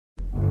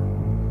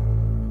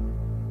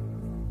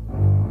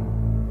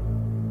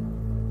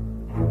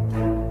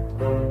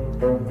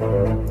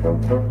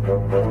A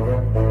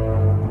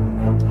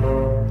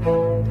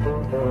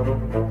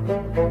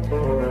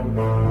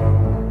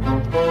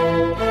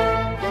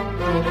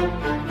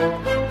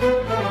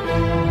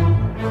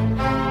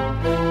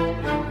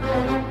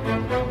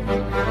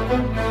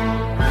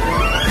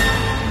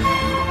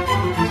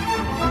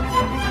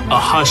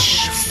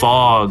hush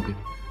fog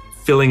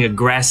filling a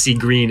grassy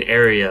green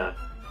area.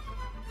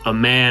 A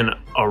man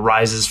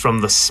arises from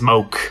the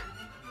smoke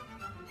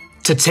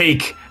to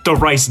take the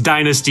Rice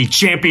Dynasty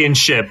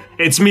Championship.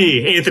 It's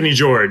me, Anthony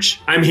George.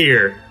 I'm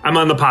here. I'm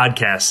on the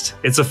podcast.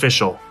 It's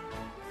official.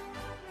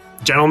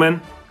 Gentlemen,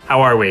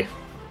 how are we?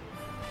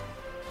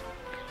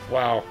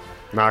 Wow.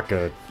 Not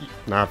good.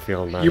 Not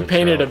feeling that. You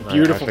painted a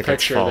beautiful I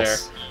picture there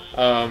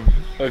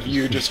of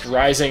you just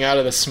rising out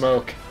of the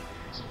smoke.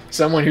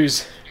 Someone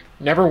who's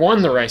never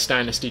won the Rice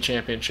Dynasty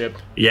Championship.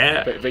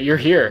 Yeah. But you're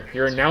here.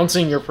 You're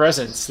announcing your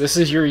presence. This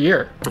is your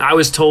year. I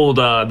was told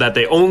that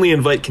they only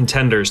invite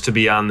contenders to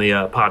be on the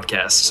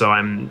podcast, so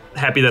I'm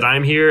happy that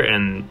I'm here,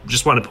 and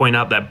just want to point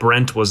out that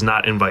Brent was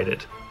not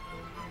invited.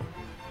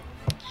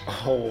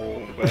 Oh,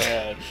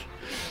 man.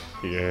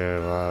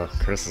 Yeah,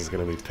 Chris is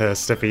going to be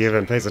pissed if he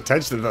even pays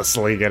attention to this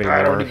league anymore.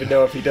 I don't even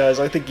know if he does.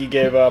 I think he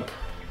gave up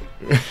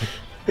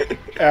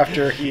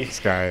after he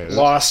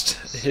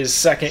lost his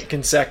second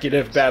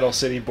consecutive Battle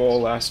City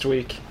Bowl last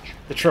week.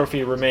 The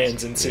trophy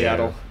remains in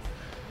Seattle.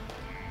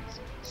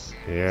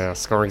 Yeah,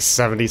 scoring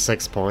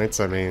 76 points.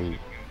 I mean,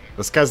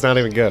 this guy's not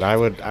even good. I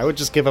would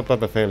just give up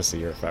on the fantasy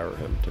year if I were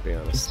him, to be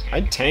honest.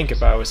 I'd tank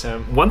if I was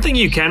him. One thing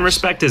you can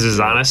respect is his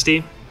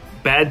honesty.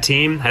 Bad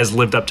team has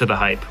lived up to the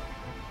hype.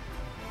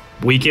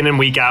 Week in and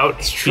week out,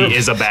 he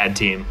is a bad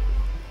team.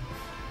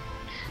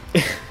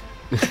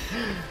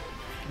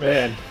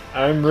 Man,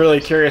 I'm really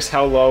curious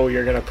how low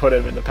you're going to put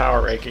him in the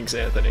power rankings,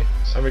 Anthony.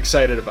 I'm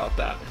excited about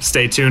that.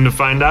 Stay tuned to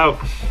find out.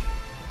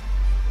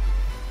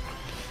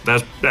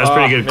 That's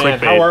pretty good clickbait.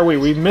 How are we?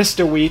 We missed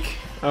a week.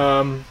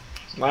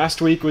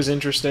 Last week was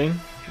interesting.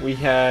 We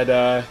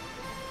had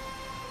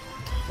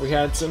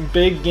some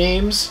big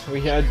games. We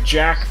had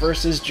Jack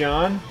versus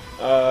John,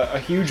 a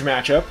huge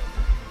matchup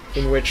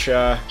in which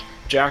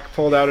Jack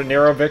pulled out a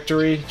narrow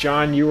victory.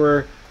 John, you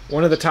were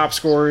one of the top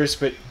scorers,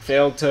 but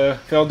failed to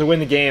win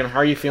the game. How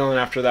are you feeling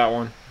after that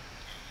one?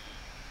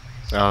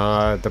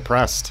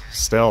 Depressed.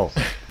 Still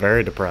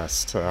very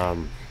depressed. I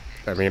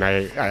mean,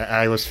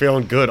 I was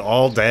feeling good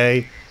all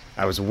day.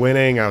 I was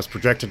winning. I was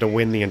projected to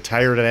win the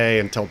entire day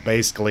until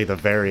basically the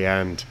very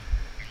end,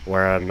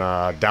 wherein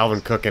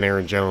Dalvin Cook and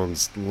Aaron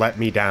Jones let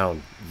me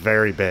down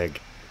very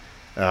big.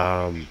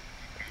 And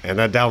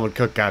then Dalvin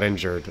Cook got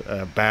injured,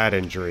 a bad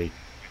injury,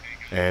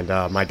 and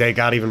my day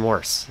got even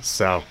worse.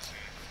 So,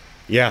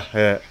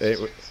 yeah,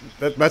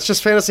 that's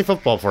just fantasy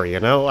football for you, you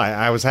know?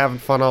 I was having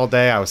fun all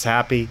day. I was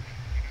happy.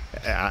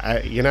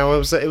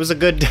 It was a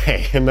good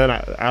day. And then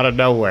out of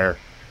nowhere,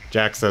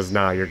 Jack says,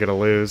 "No, you're gonna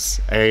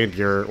lose, and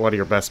one of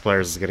your best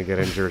players is gonna get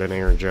injured, and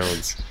Aaron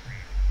Jones,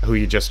 who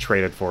you just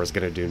traded for, is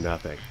gonna do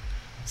nothing."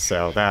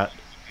 So that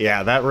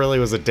really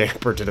was a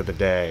damper to the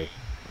day.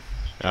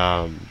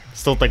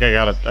 Still think I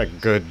got a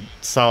good,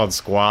 solid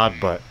squad,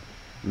 but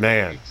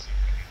man,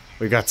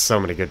 we got so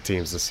many good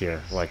teams this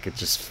year. Like, it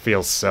just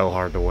feels so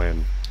hard to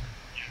win.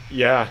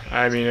 Yeah,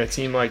 I mean, a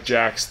team like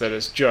Jack's that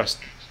has just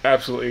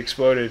absolutely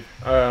exploded.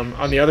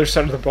 On the other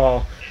side of the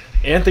ball,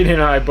 Anthony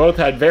and I both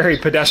had very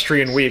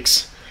pedestrian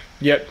weeks,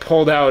 yet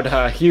pulled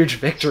out huge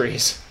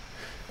victories.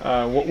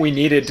 What we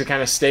needed to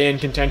kind of stay in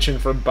contention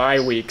for bye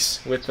weeks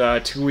with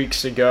 2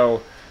 weeks to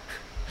go.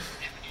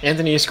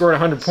 Anthony, you scored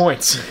 100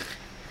 points.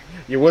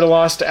 You would have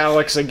lost to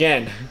Alex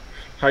again.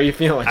 How are you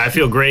feeling? I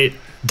feel great.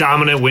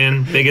 Dominant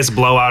win. Biggest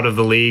blowout of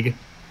the league.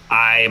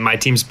 My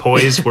team's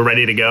poised. We're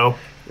ready to go.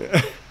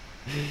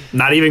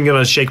 Not even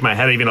going to shake my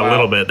head even a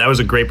little bit. That was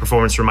a great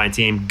performance from my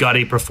team.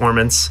 Gutty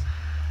performance.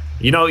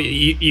 You know,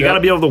 you got to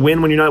be able to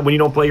win when you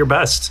don't play your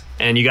best,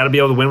 and you got to be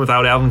able to win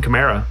without Alvin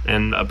Kamara.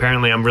 And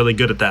apparently, I'm really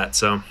good at that.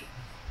 So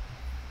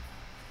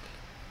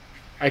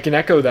I can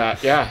echo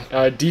that.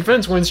 Yeah,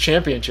 defense wins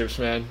championships,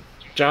 man.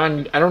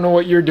 John, I don't know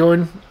what you're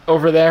doing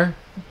over there,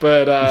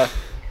 but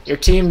your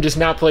team does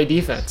not play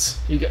defense.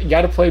 You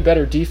got to play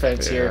better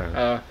defense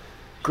here.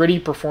 Gritty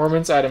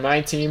performance out of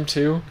my team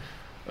too,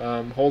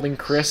 holding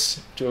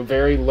Chris to a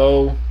very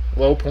low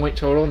point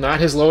total. Not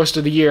his lowest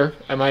of the year,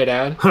 I might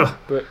add,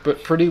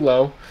 but pretty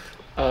low.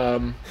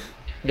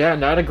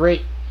 Not a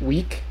great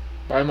week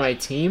by my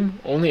team.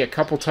 Only a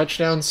couple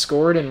touchdowns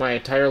scored in my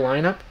entire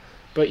lineup.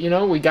 But,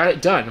 we got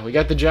it done. We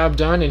got the job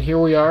done, and here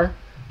we are,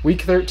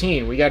 week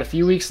 13. We got a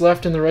few weeks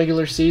left in the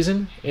regular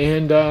season,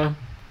 and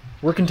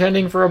we're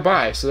contending for a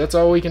bye, so that's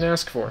all we can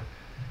ask for.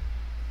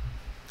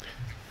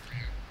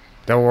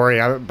 Don't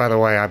worry. By the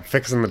way, I'm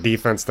fixing the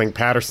defense thing.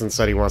 Patterson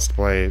said he wants to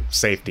play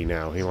safety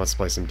now. He wants to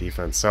play some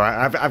defense. So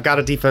I've got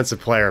a defensive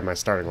player in my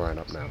starting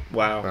lineup now.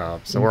 Wow.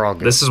 So we're all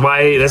good. This is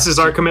why this is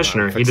our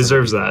commissioner. He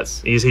deserves that.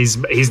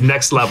 He's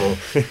next level.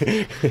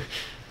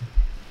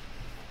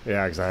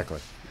 Yeah, exactly.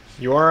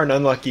 You are an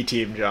unlucky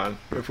team, John.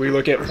 If we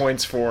look at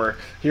points for,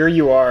 here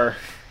you are,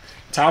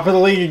 top of the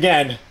league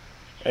again,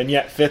 and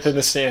yet fifth in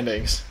the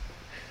standings.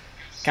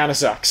 kind of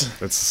sucks.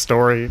 It's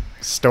the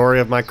story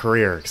of my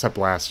career, except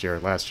last year.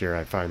 Last year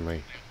I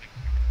finally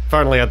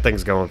had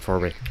things going for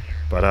me.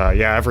 But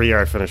yeah, every year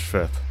I finish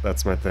 5th.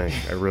 That's my thing.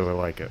 I really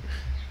like it.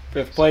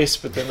 5th place,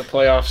 but then the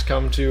playoffs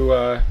come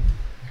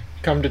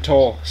to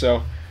toll.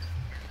 So,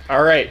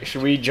 all right,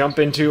 should we jump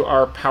into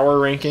our power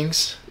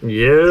rankings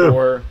Yeah.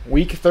 for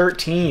week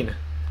 13?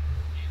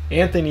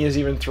 Anthony is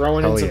even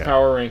throwing in Hell some yeah.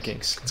 power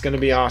rankings. It's going to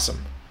be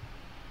awesome.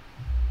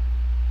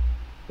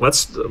 Let's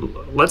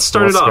start Let's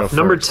it go off.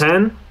 Number first.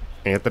 10,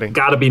 Anthony?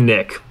 gotta be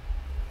Nick.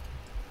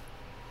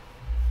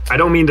 I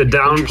don't mean to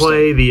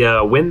downplay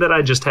the win that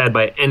I just had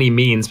by any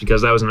means,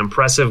 because that was an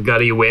impressive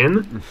gutty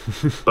win.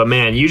 But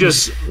man, you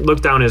just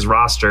look down his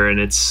roster and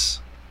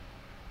it's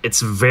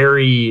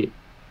very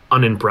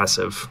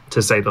unimpressive,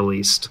 to say the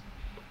least.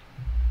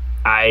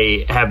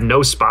 I have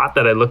no spot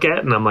that I look at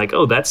and I'm like,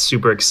 oh, that's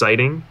super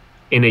exciting.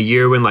 In a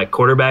year when like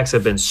quarterbacks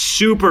have been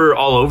super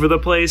all over the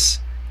place,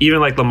 even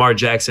like Lamar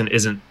Jackson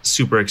isn't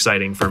super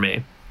exciting for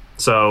me.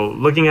 So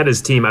looking at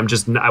his team,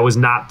 I was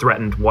not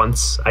threatened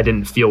once. I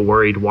didn't feel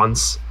worried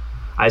once.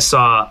 I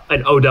saw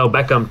an Odell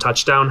Beckham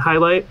touchdown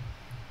highlight,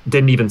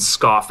 didn't even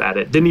scoff at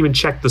it, didn't even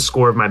check the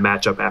score of my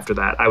matchup after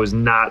that. I was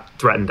not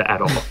threatened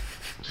at all.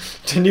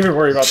 Didn't even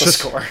worry about the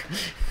score.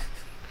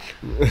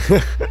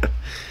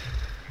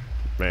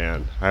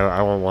 Man,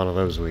 I want one of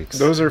those weeks.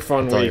 Those are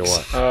fun I'll tell you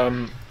weeks.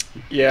 what.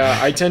 Yeah,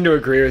 I tend to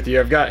agree with you.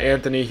 I've got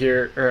Anthony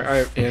here.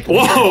 Anthony.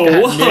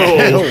 Whoa,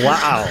 whoa.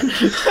 Wow.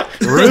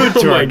 Rude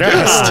to Oh our my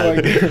guest.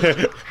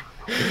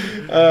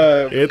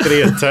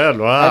 Anthony at 10.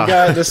 Wow. I've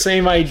got the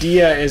same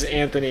idea as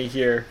Anthony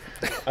here.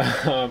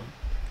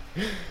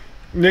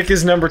 Nick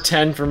is number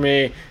 10 for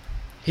me.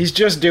 He's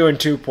just doing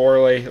too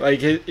poorly.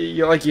 Like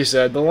you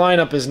said, the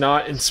lineup is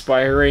not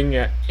inspiring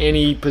at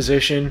any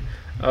position.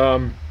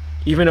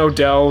 Even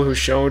Odell, who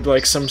showed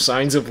like some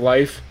signs of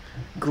life,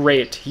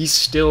 great. He's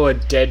still a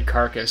dead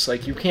carcass.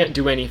 Like, you can't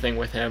do anything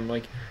with him.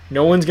 Like,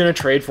 no one's going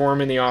to trade for him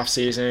in the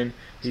offseason.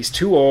 He's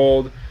too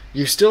old.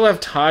 You still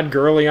have Todd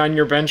Gurley on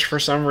your bench for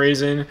some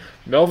reason.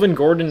 Melvin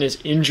Gordon is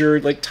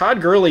injured. Like,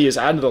 Todd Gurley is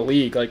out of the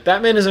league. Like,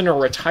 that man is in a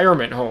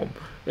retirement home.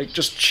 Like,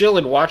 just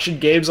chilling, watching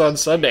games on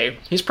Sunday.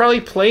 He's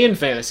probably playing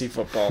fantasy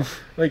football.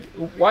 Like,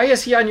 why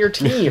is he on your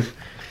team?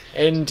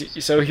 And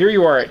so here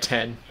you are at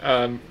 10.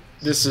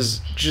 This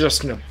is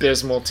just an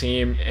abysmal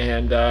team,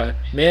 and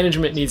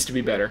management needs to be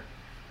better.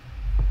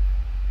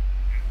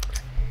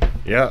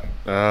 Yeah,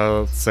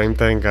 same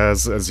thing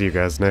as you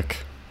guys, Nick.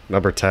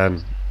 Number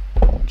 10.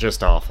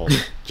 Just awful.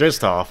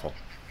 Just awful.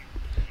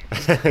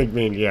 I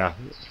mean, yeah.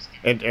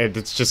 And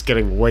it's just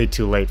getting way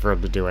too late for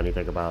him to do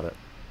anything about it.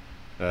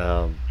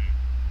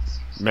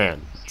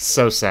 Man,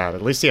 so sad.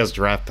 At least he has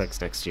draft picks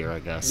next year, I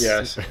guess.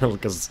 Yes.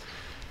 Because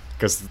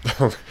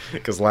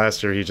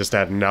last year he just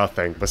had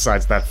nothing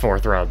besides that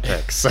 4th round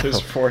pick. So.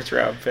 His 4th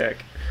round pick.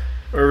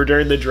 Or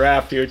during the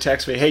draft, he would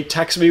text me, "Hey,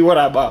 text me when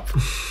I'm up."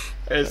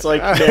 It's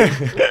like, Nick,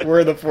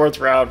 we're in the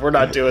 4th round. We're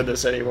not doing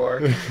this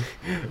anymore.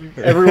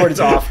 Everyone's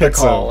off the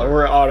call, and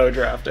we're auto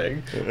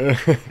drafting.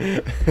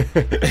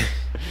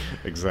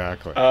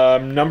 Exactly.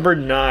 Number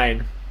 9.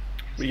 What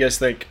do you guys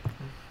think?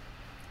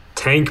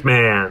 Tank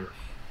Man.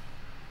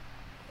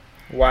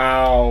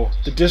 Wow,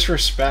 the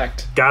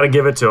disrespect. Gotta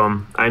give it to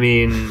him. I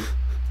mean,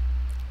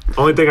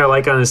 only thing I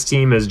like on his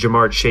team is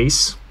Jamar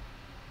Chase.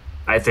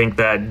 I think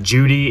that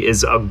Judy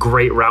is a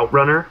great route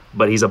runner,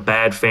 but he's a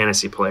bad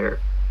fantasy player.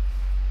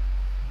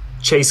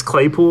 Chase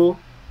Claypool,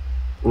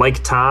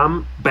 like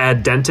Tom,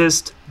 bad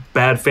dentist,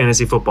 bad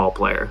fantasy football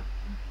player.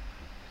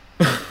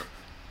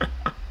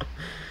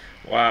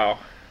 Wow.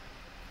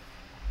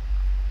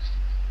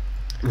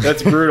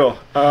 That's brutal.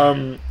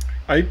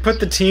 I put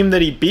the team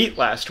that he beat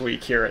last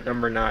week here at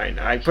number 9.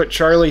 I put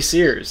Charlie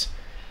Sears.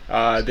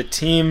 The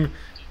team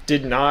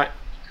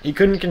he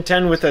couldn't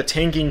contend with a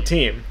tanking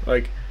team.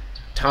 Like,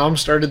 Tom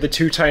started the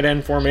 2 tight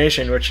end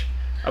formation, which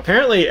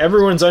apparently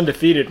everyone's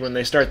undefeated when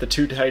they start the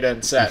 2 tight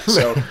end set.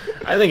 So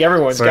I think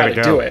everyone's got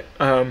to do it.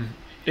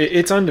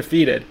 It's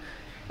undefeated.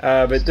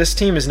 But this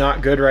team is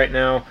not good right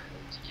now.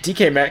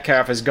 DK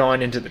Metcalf has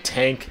gone into the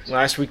tank.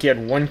 Last week he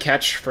had 1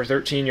 catch for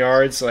 13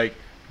 yards. Like,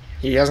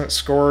 he hasn't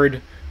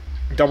scored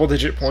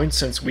double-digit points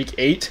since week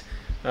 8.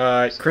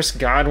 Chris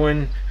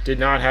Godwin did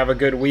not have a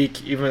good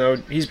week, even though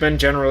he's been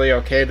generally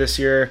okay this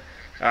year.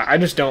 I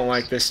just don't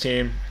like this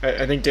team.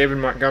 I think David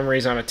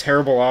Montgomery's on a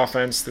terrible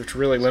offense, which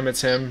really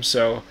limits him.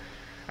 So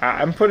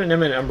I'm putting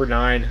him at number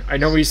 9. I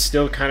know he's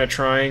still kind of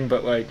trying,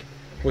 but like,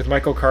 with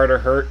Michael Carter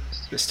hurt,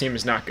 this team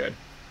is not good.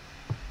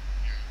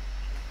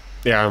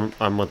 Yeah,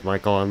 I'm with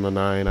Michael on the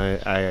 9.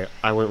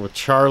 I went with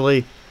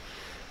Charlie.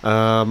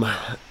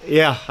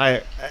 Yeah,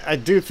 I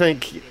do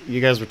think you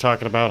guys were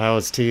talking about how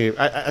his team.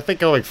 I think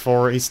going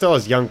forward, he still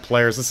has young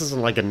players. This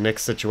isn't like a Nick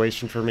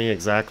situation for me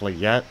exactly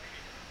yet.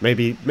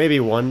 Maybe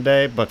one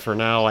day, but for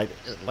now,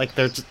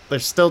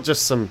 there's still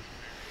just some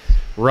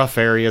rough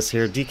areas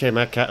here. DK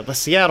Metcalf, the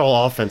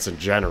Seattle offense in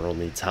general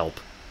needs help.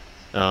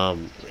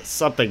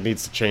 Something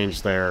needs to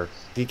change there.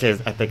 DK,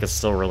 I think, is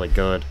still really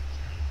good.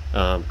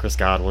 Chris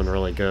Godwin,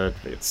 really good.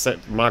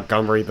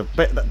 Montgomery,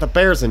 the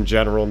Bears in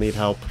general need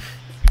help.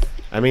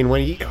 I mean,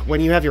 when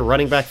you have your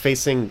running back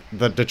facing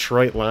the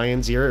Detroit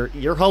Lions,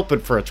 you're hoping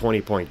for a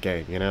 20-point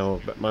game, you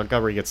know. But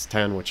Montgomery gets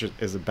 10, which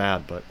isn't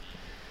bad, but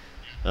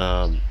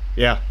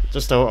yeah,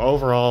 just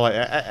overall,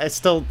 I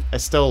still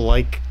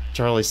like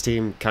Charlie's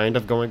team kind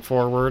of going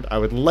forward. I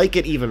would like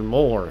it even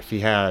more if he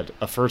had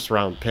a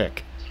first-round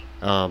pick,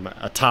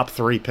 a top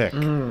 3 pick,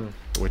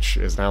 which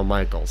is now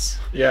Michael's.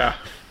 Yeah,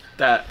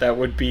 that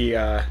would be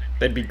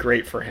that'd be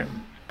great for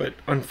him. But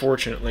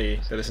unfortunately,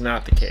 that is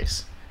not the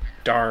case.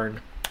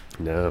 Darn.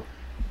 No.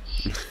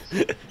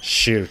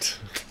 Shoot.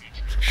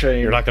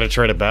 Shame. You're not going to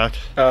trade it back?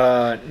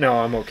 No,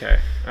 I'm okay.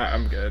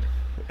 I'm good.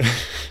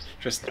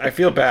 Just, I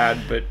feel bad,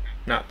 but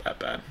not that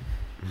bad.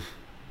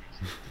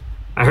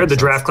 I heard the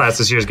draft class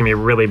this year is going to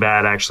be really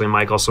bad, actually,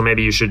 Michael. So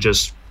maybe you should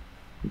just,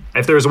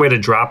 if there's a way to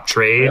drop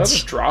trades. Yeah, I'll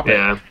just drop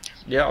it.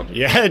 Yeah.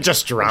 Yeah,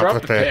 just drop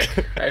the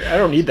pick. I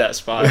don't need that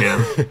spot.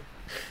 Yeah.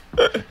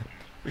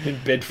 We can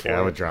bid for it. Yeah,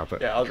 I would drop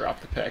it. Yeah, I'll drop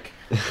the pick.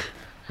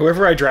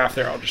 Whoever I draft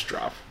there, I'll just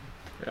drop.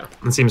 Yeah.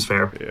 That seems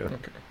fair. Yeah.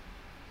 Okay.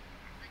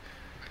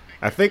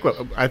 I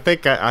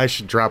think I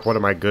should drop one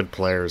of my good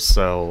players,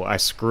 so I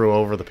screw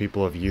over the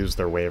people who've used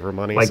their waiver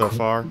money Like so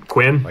far.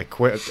 Quinn? Like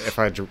Quinn, if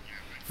I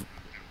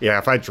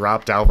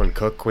drop Dalvin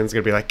Cook, Quinn's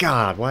gonna be like,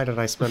 God, why did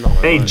I spend all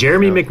that Hey, money?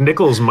 Jeremy You know?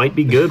 McNichols might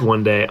be good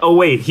one day. Oh,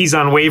 wait, he's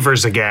on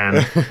waivers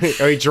again.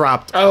 Oh, he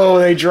dropped. Oh,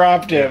 they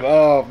dropped him.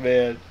 Oh,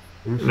 man.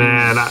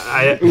 Man,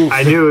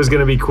 I knew it was going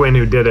to be Quinn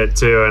who did it,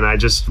 too, and I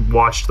just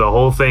watched the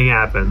whole thing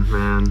happen,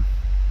 man.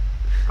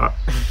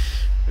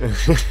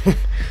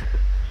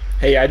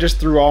 Hey, I just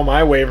threw all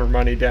my waiver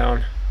money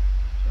down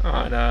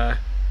on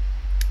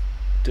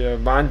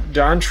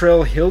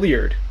Dontrell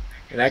Hilliard,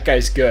 and that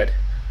guy's good.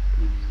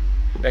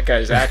 That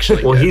guy's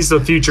actually Well, good. he's the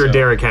future So-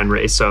 Derrick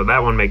Henry, so that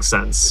one makes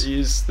sense.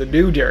 He's the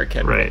new Derrick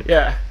Henry. Right.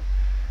 Yeah.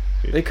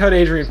 They cut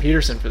Adrian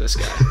Peterson for this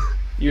guy.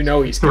 You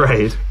know he's good.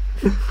 Right.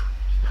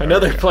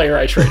 Another player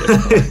I traded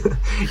for.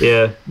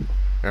 Yeah.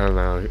 I don't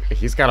know.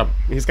 He's got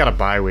a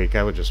bye week.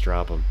 I would just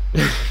drop him.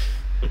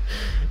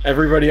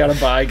 Everybody on a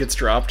bye gets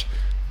dropped.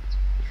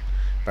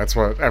 That's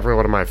what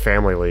everyone in my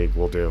family league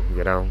will do.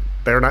 You know,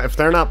 if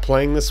they're not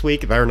playing this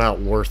week, they're not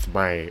worth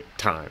my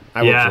time.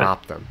 I will Yeah.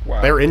 drop them.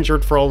 Wow. They're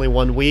injured for only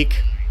 1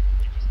 week.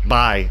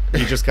 Bye.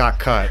 He just got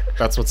cut.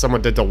 That's what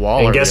someone did to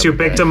Waller. And guess the who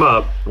other picked day. him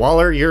up?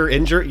 Waller, you're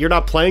injured. You're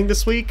not playing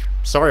this week.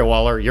 Sorry,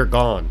 Waller, you're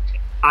gone.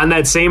 On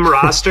that same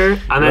roster,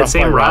 off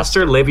my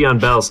roster.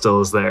 Le'Veon Bell still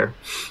is there.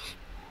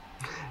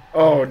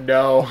 Oh,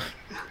 no.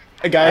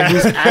 A guy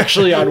who's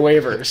actually on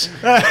waivers.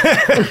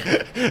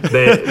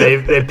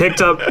 They picked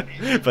up.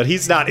 But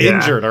he's not Yeah.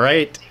 injured. All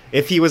right.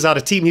 If he was on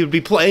a team, he would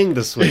be playing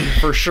this week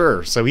for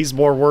sure. So he's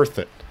more worth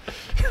it.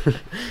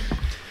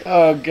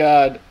 Oh,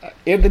 God.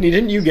 Anthony,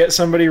 didn't you get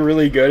somebody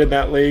really good in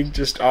that league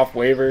just off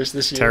waivers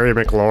this year? Terry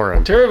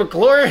McLaurin Terry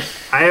McLaurin?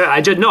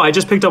 I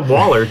just picked up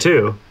Waller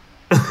too,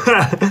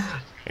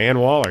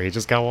 and Waller. He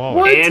just got Waller.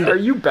 What? And- Are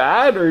you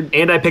bad? Or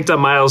and I picked up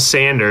Miles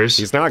Sanders.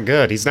 He's not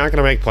good. He's not going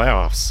to make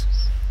playoffs.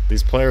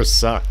 These players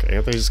suck.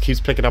 Anthony just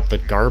keeps picking up the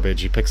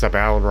garbage. He picks up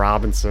Allen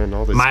Robinson,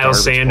 all these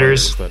Miles garbage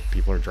Sanders. players that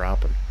people are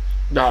dropping.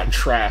 not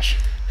trash.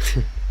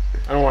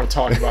 I don't want to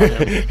talk about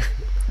him.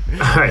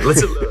 All right,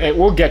 Hey,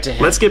 we'll get to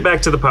him. let's get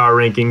back to the power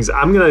rankings.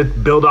 I'm gonna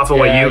build off of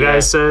what Yeah, you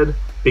guys said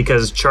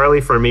because Charlie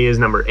for me is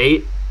number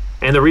 8,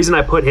 and the reason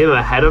I put him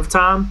ahead of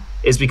Tom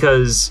is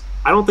because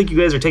I don't think you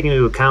guys are taking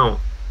into account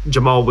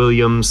Jamal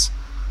Williams,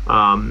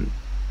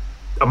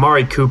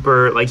 Amari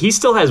Cooper. Like, he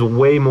still has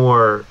way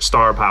more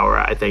star power,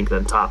 I think,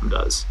 than Tom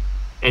does.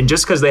 And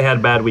just because they had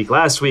a bad week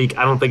last week,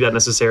 I don't think that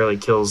necessarily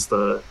kills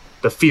the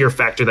fear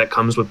factor that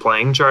comes with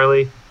playing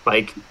Charlie.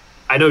 Like,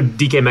 I know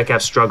DK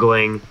Metcalf's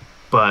struggling,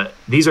 but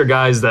these are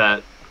guys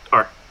that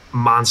are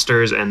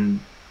monsters and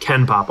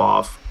can pop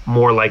off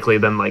more likely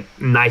than like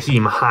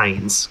Nyheim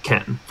Hines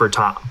can for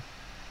Tom,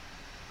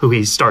 who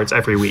he starts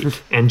every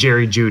week, and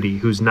Jerry Jeudy,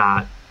 who's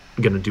not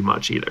going to do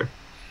much either.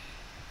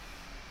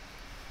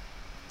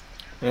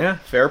 Yeah,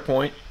 fair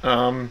point.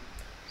 I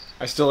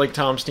still like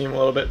Tom's team a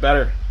little bit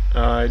better,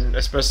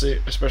 especially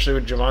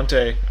with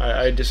Javonte.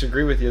 I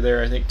disagree with you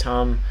there. I think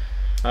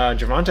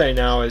Javonte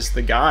now is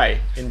the guy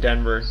in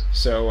Denver,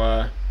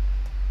 so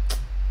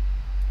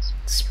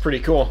it's pretty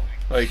cool.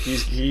 Like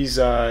he's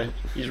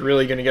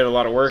really going to get a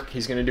lot of work.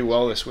 He's going to do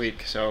well this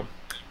week. So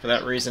for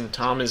that reason,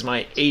 Tom is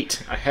my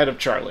 8 ahead of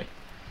Charlie.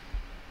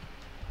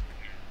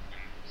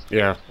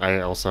 Yeah, I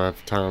also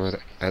have Tom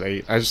at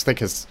 8. I just think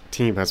his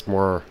team has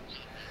more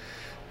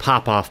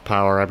pop-off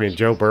power. I mean,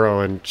 Joe Burrow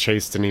and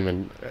Chase didn't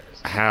even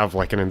have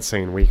like an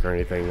insane week or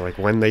anything. Like,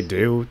 when they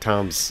do,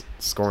 Tom's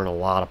scoring a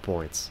lot of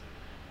points.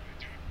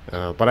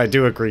 But I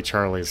do agree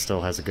Charlie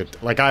still has a good...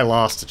 Like, I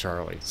lost to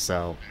Charlie,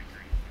 so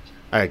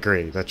I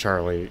agree that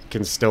Charlie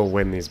can still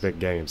win these big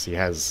games. He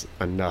has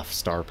enough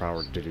star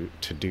power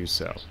to do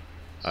so.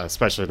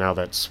 Especially now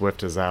that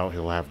Swift is out,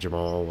 he'll have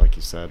Jamal, like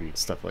you said, and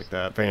stuff like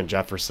that. Van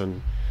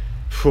Jefferson,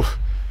 whew,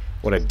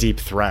 what a deep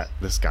threat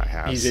this guy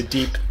has. He's a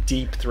deep,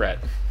 deep threat.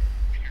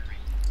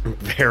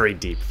 Very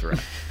deep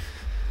threat.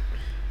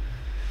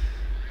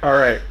 All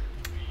right,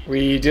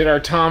 we did our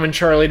Tom and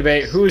Charlie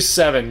debate. Who's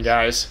 7,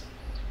 guys?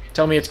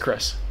 Tell me it's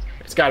Chris.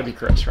 It's got to be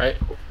Chris, right?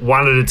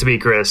 Wanted it to be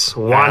Chris.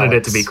 Wanted it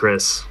Alex. to be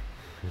Chris.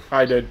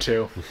 I did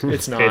too.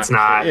 It's not. It's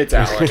not. It's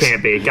Alex.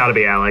 Can't be. Gotta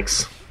be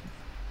Alex.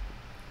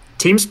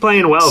 Team's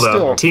playing well, though.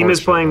 Still, Team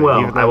is playing well.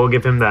 unfortunately, I will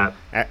give him that.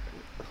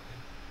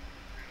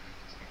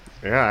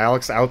 Yeah,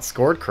 Alex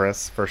outscored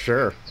Chris for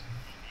sure,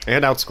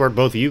 and outscored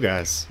both of you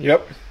guys.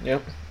 Yep.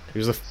 He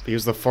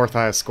was the fourth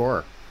highest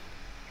scorer.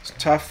 It's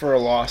tough for a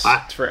loss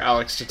for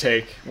Alex to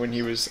take when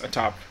he was a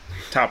top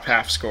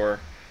half scorer.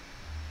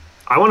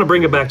 I want to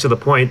bring it back to the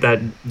point that,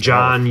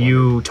 John,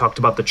 you talked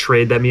about the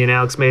trade that me and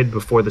Alex made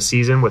before the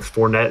season with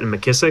Fournette and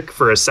McKissick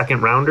for a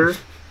second rounder.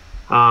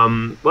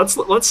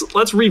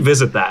 Let's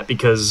revisit that,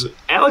 because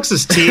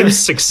Alex's team's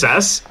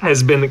success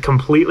has been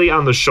completely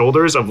on the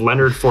shoulders of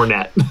Leonard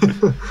Fournette.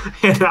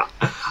 And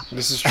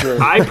This is true.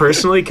 I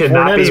personally could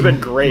Fournette not be has been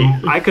great.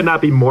 I could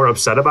not be more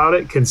upset about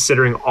it,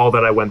 considering all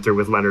that I went through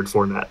with Leonard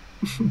Fournette.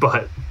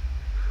 But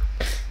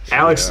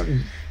Alex, Yeah.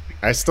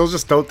 I still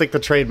just don't think the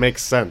trade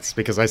makes sense,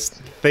 because I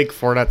think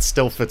Fournette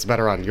still fits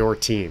better on your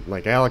team.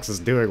 Like, Alex is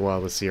doing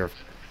well this year,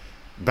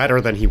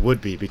 better than he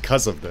would be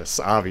because of this,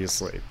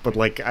 obviously. But,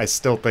 like, I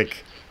still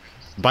think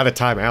by the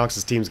time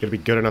Alex's team is going to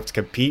be good enough to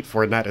compete,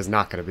 Fournette is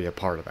not going to be a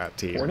part of that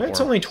team. Fournette's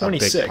or only a big part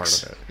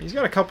 26. of it. He's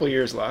got a couple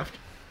years left.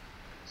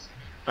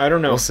 I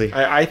don't know. We'll see.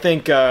 I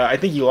think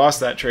you lost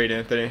that trade,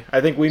 Anthony.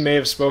 I think we may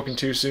have spoken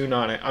too soon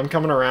on it. I'm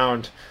coming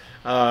around.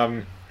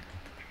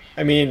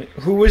 I mean,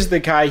 who was the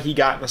guy he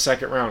got in the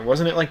second round?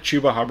 Wasn't it like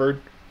Chuba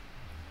Hubbard?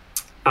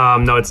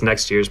 no, it's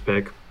next year's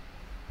pick.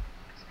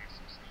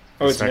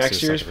 Oh, it's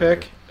next year's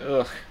pick?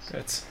 Ugh,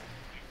 that's...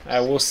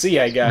 we'll see,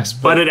 I guess.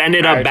 But it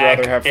ended up I'd back.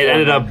 rather have It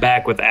ended Fournette. up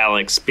back with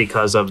Alex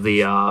because of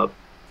the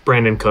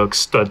Brandon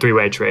Cooks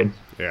three-way trade.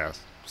 Yeah.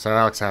 So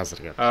Alex has it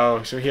again.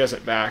 Oh, so he has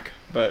it back.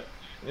 But,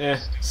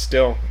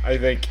 still, I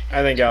think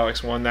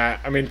Alex won that.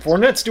 I mean,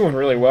 Fournette's doing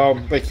really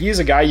well. Like, he's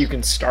a guy you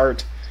can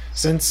start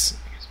since,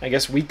 I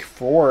guess, week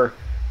 4.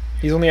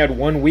 He's only had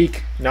 1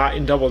 week not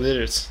in double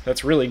digits.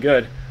 That's really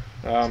good.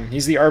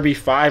 He's the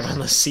RB5 on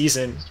the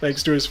season,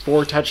 thanks to his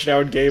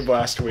 4-touchdown game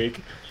last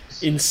week.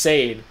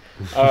 Insane.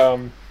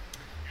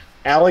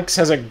 Alex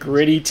has a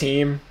gritty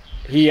team.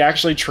 He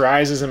actually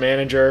tries as a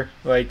manager.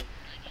 Like,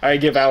 I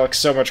give Alex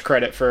so much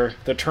credit for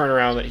the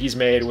turnaround that he's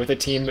made with a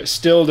team that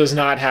still does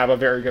not have a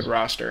very good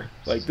roster.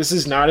 Like, this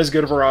is not as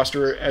good of a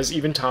roster as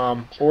even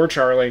Tom or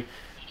Charlie,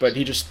 but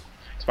he just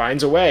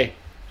finds a way.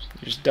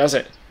 He just does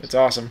it. It's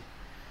awesome.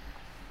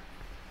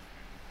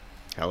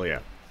 Hell yeah.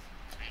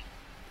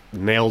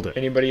 Nailed it.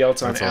 Anybody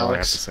else on That's all I have to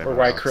Alex say or about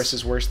why Alex. Chris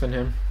is worse than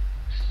him?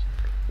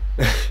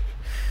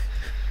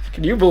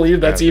 Can you believe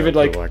that's I have even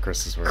no like clue why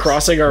Chris is worse.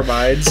 crossing our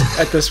minds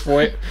at this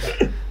point?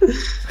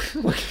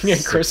 Looking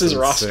at Chris's 6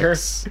 and roster.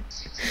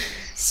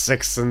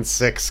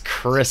 6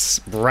 Chris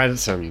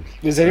Brenton.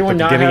 Does anyone At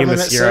the not beginning have of him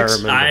this at year,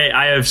 6? I remember.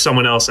 I have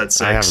someone else at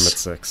 6. I have him at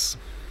 6.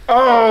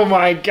 Oh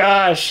my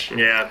gosh.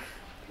 Yeah.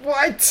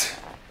 What?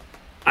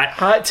 I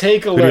Hot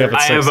take do you have alert. at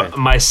I 6, have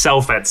Anthony?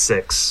 myself at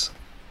 6.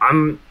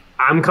 I'm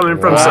coming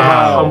from some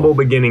Wow. humble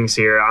beginnings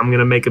here. I'm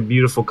gonna make a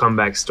beautiful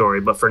comeback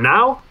story, but for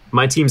now,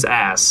 my team's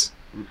ass.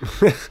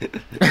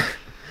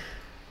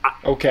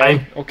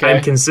 Okay.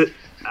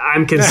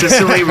 I'm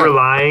consistently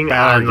relying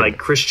Bad on argument. like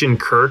Christian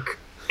Kirk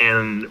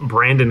and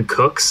Brandon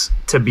Cooks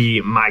to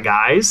be my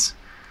guys.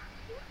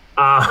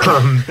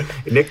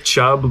 Nick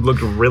Chubb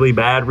looked really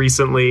bad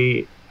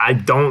recently.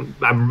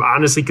 I'm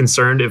honestly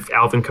concerned if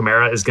Alvin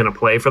Kamara is going to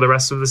play for the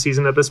rest of the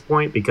season at this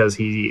point, because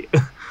he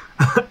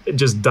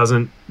just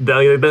doesn't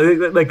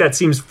like that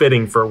seems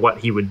fitting for what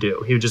he would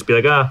do. He would just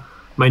be like,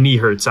 my knee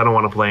hurts. I don't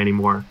want to play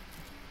anymore.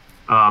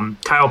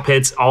 Kyle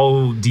Pitts,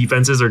 all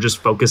defenses are just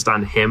focused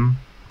on him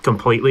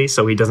completely,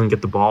 so he doesn't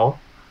get the ball.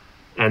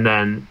 And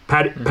then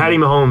Patty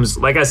Mahomes,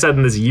 like I said,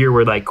 in this year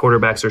where like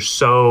quarterbacks are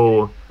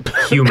so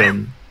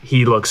human,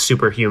 he looks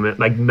superhuman,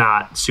 like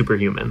not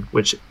superhuman,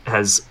 which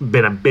has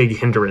been a big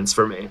hindrance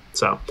for me.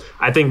 So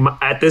I think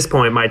at this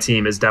point, my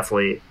team is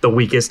definitely the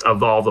weakest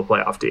of all the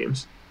playoff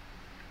teams.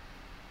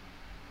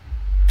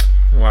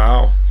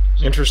 Wow.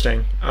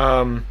 Interesting.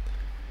 I'm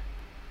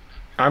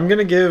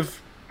gonna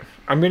give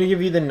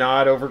you the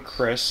nod over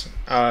Chris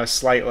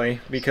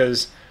slightly,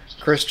 because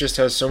Chris just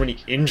has so many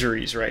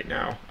injuries right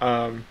now.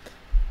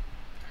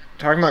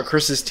 Talking about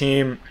Chris's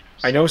team,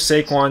 I know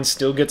Saquon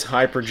still gets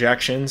high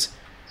projections.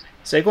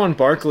 Saquon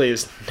Barkley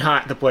is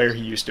not the player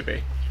he used to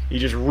be. He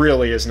just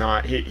really is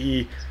not.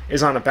 He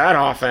is on a bad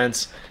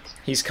offense.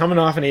 He's coming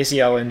off an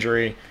ACL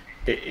injury.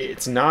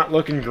 It's not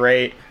looking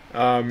great.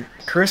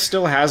 Chris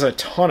still has a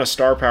ton of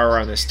star power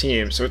on this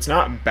team, so it's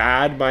not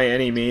bad by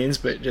any means,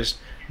 but just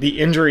the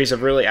injuries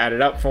have really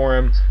added up for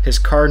him. His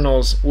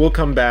Cardinals will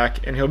come back,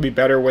 and he'll be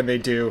better when they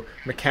do.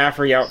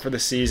 McCaffrey out for the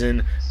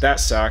season. That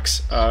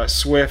sucks.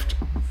 Swift,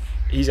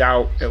 he's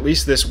out at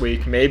least this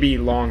week, maybe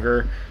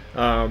longer.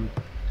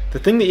 The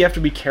thing that you have to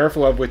be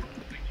careful of with,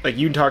 like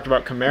you talked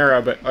about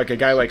Kamara, but like a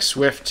guy like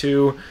Swift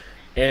too,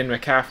 and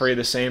McCaffrey,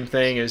 the same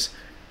thing, is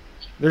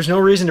there's no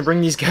reason to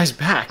bring these guys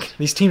back.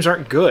 These teams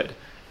aren't good.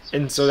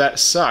 And so that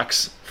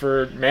sucks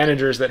for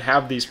managers that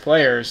have these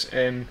players.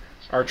 And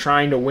are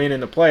trying to win in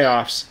the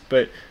playoffs,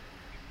 but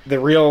the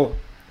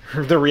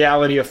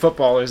reality of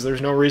football is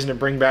there's no reason to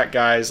bring back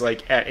guys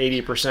like at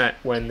 80%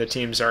 when the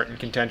teams aren't in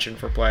contention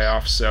for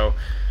playoffs. So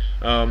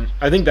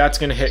I think that's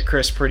going to hit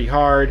Chris pretty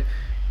hard.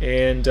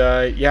 And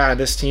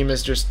this team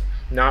has just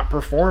not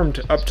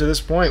performed up to this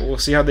point. We'll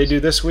see how they do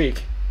this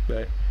week,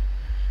 but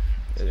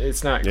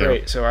it's not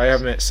great. So I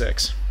have them at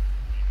 6.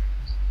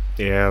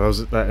 Yeah,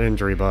 that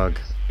injury bug.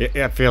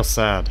 It feels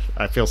sad.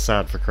 I feel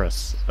sad for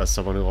Chris as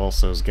someone who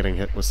also is getting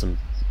hit with some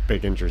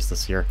big injuries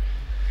this year.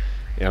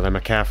 Yeah, the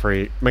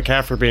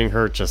McCaffrey being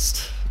hurt,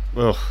 just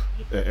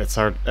it's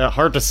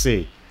hard to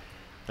see.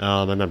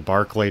 And then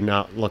Barkley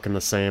not looking the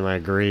same. I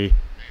agree.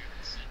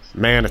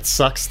 Man, it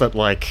sucks that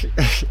like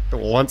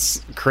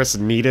once Chris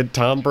needed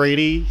Tom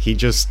Brady,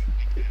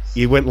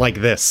 he went like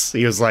this.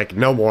 He was like,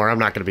 "No more. I'm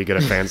not going to be good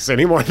at fantasy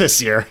anymore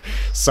this year.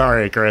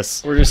 Sorry,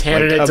 Chris." We're just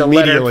handing it to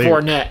Leonard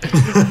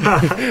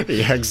Fournette.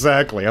 Yeah,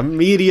 exactly.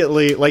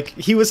 Immediately, like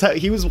he was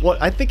what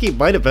I think he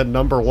might have been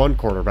number 1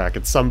 quarterback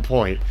at some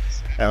point.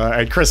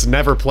 And Chris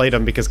never played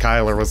him because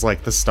Kyler was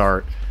like the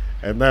start.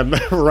 And then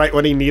right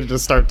when he needed to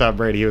start Tom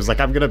Brady, he was like,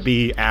 "I'm going to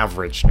be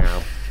average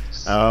now."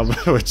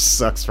 Which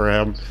sucks for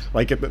him.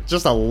 Like,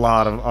 just a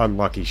lot of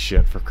unlucky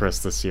shit for Chris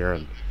this year.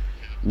 And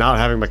not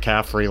having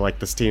McCaffrey, like,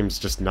 this team's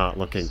just not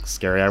looking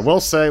scary. I will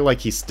say,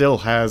 like, he still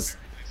has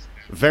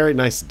very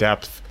nice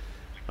depth.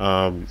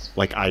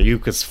 Like,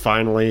 Ayuk is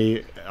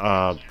finally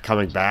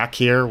coming back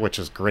here, which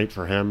is great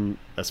for him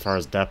as far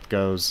as depth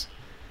goes.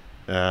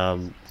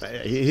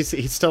 He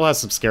still has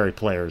some scary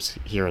players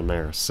here and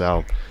there,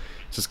 so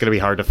it's just going to be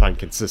hard to find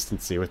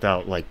consistency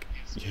without, like,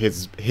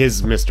 his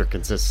Mr.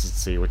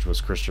 Consistency, which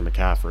was Christian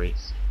McCaffrey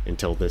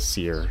until this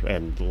year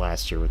and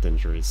last year with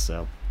injuries.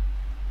 So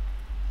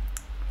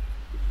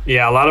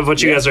yeah, a lot of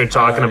what you guys are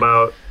talking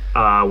about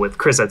with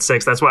Chris at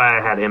 6, that's why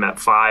I had him at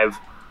 5.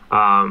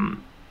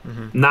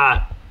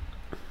 Not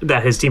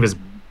that his team is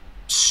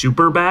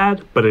super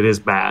bad, but it is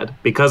bad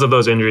because of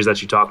those injuries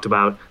that you talked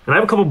about. And I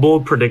have a couple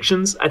bold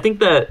predictions. I think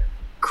that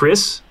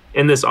Chris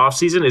in this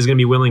offseason is going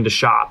to be willing to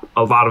shop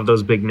a lot of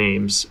those big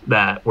names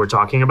that we're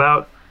talking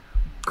about.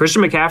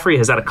 Christian McCaffrey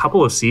has had a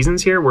couple of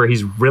seasons here where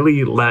he's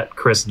really let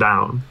Chris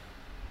down.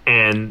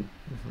 And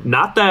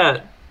not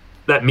that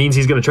means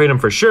he's going to trade him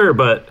for sure,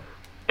 but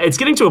it's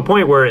getting to a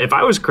point where if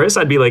I was Chris,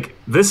 I'd be like,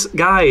 this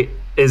guy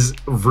is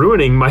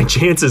ruining my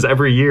chances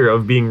every year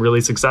of being really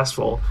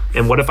successful.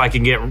 And what if I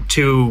can get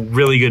 2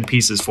 really good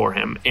pieces for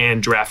him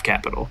and draft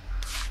capital?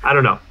 I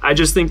don't know. I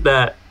just think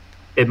that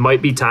it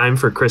might be time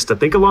for Chris to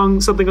think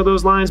along something of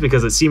those lines,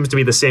 because it seems to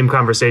be the same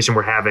conversation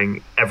we're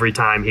having every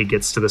time he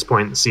gets to this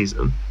point in the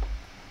season.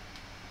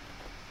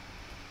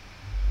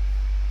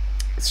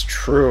 It's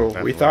true.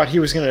 We thought he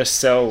was going to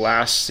sell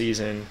last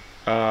season,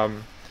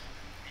 and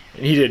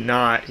he did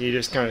not. He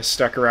just kind of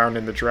stuck around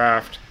in the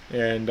draft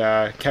and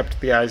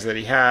kept the guys that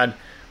he had,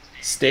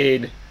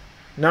 stayed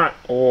not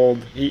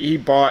old. He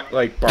bought,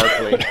 like,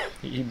 Barkley.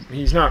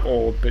 He's not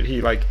old, but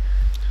he, like,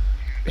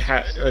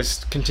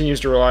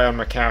 continues to rely on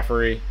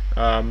McCaffrey,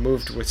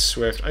 moved with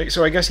Swift.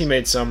 So I guess he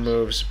made some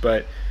moves,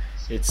 but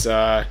it's...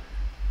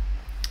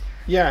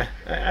 Yeah,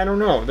 I don't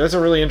know. That's a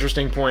really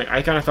interesting point.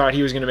 I kind of thought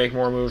he was going to make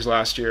more moves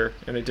last year,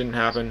 and it didn't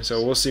happen.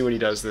 So we'll see what he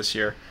does this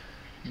year.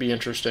 Be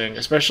interesting,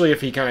 especially if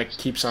he kind of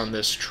keeps on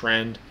this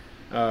trend.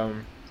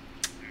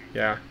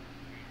 Yeah.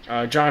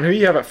 John, who do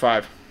you have at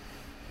 5?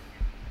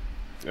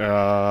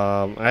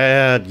 I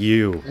had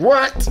you.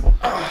 What?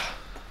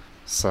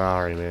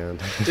 Sorry, man.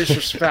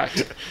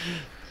 Disrespect.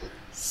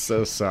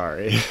 So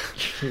sorry.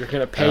 You're going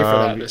to pay for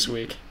that this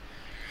week.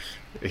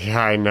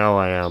 Yeah, I know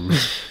I am.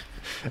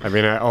 I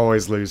mean, I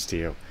always lose to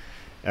you.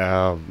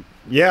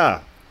 Yeah,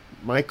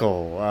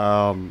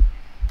 Michael,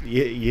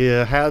 you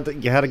had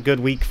a good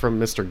week from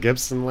Mr.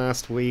 Gibson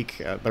last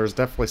week. There was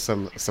definitely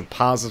some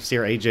positives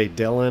here. A.J.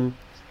 Dillon,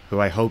 who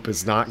I hope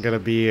is not going to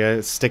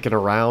be sticking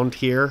around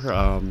here.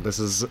 This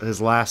is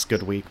his last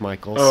good week,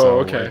 Michael. So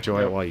okay.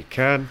 Enjoy it while you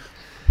can.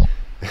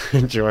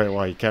 Enjoy it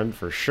while you can,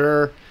 for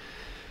sure.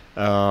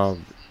 Yeah,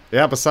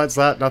 besides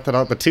that, nothing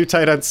else. The 2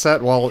 tight end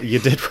set, while you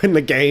did win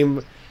the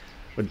game,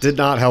 it did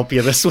not help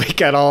you this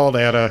week at all.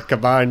 They had a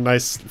combined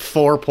nice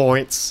 4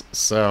 points,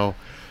 so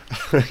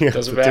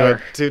doesn't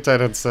matter. 2 tight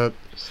end set.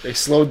 They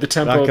slowed the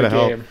tempo of the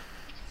game.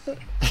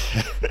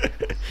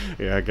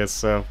 Yeah, I guess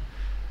so.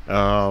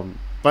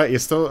 But you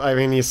still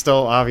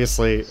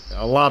obviously,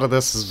 a lot of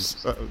this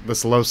is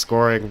this low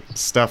scoring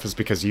stuff is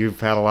because you've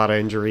had a lot of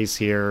injuries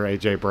here.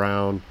 A.J.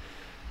 Brown,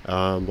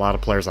 a lot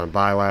of players on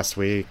bye last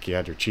week. You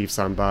had your Chiefs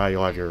on bye.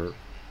 You'll have your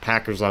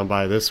Packers on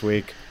bye this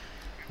week.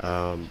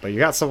 But you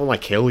got someone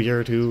like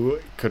Hilliard who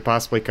could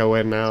possibly go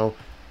in now.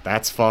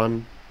 That's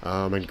fun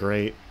and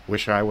great.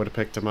 Wish I would have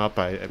picked him up.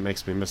 It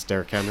makes me miss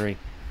Derrick Henry.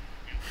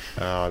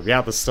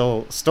 Yeah, there's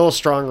still a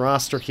strong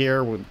roster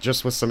here with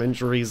some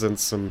injuries and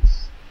some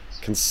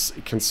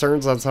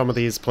concerns on some of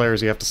these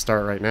players you have to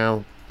start right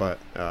now. But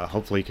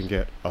hopefully you can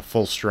get a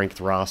full strength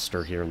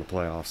roster here in the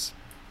playoffs.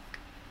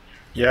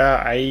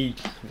 Yeah,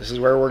 this is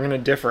where we're going to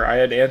differ. I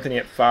had Anthony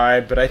at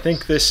 5, but I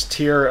think this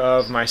tier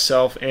of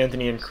myself,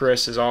 Anthony, and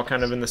Chris is all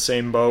kind of in the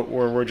same boat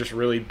where we're just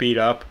really beat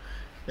up,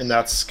 and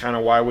that's kind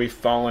of why we've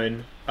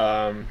fallen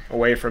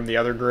away from the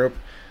other group.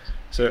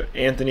 So,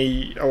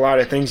 Anthony, a lot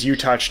of things you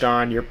touched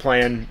on. You're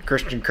playing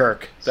Christian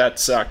Kirk. That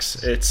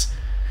sucks.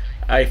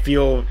 I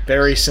feel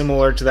very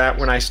similar to that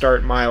when I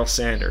start Miles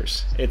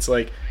Sanders. It's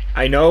like,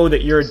 I know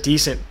that you're a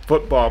decent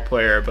football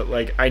player, but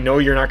like I know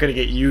you're not going to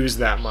get used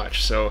that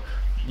much. So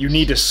you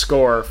need to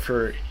score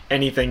for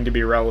anything to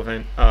be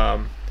relevant. I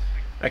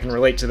can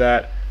relate to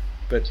that.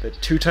 But the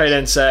 2 tight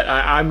end set,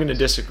 I'm going to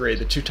disagree.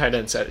 The 2 tight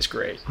end set is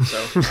great.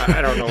 So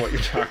I don't know what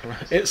you're talking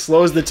about. It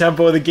slows the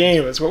tempo of the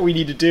game. That's what we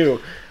need to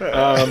do.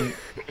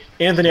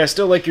 Anthony, I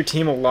still like your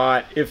team a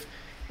lot. If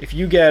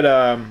you get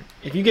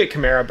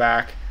Kamara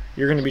back,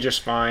 you're going to be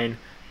just fine.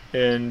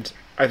 And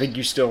I think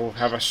you still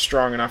have a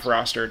strong enough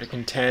roster to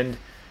contend.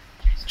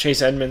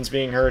 Chase Edmonds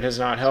being hurt has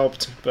not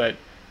helped, but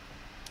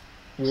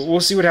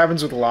we'll see what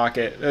happens with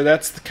Lockett.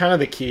 That's kind of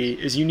the key,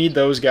 is you need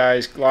those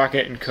guys,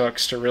 Lockett and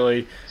Cooks, to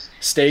really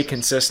stay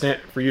consistent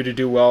for you to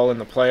do well in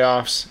the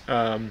playoffs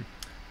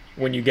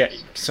when you get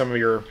some of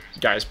your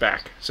guys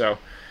back. So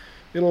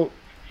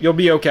you'll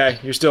be okay.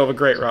 You still have a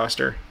great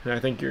roster, and I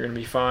think you're going to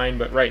be fine.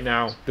 But right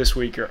now, this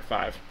week, you're at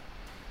 5.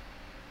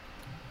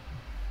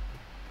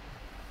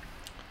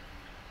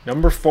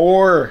 Number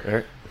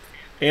 4,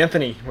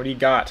 Anthony, what do you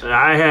got?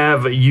 I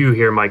have you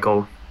here,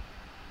 Michael.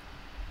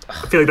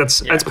 I feel like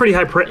that's pretty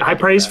high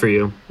praise for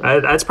you.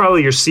 That's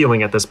probably your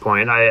ceiling at this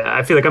point.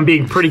 I feel like I'm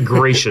being pretty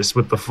gracious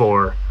with the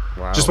 4.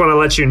 Wow. Just want to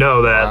let you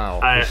know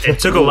that it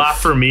took a lot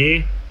for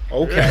me.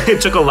 Okay.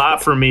 It took a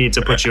lot for me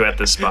to put you at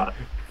this spot.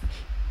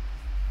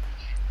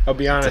 I'll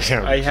be honest.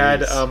 Damn, I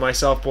had jeez.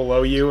 Myself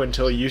below you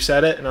until you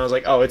said it, and I was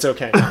like, oh, it's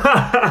okay.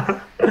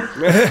 Wow.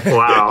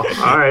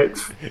 All right.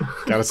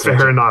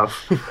 Fair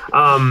enough.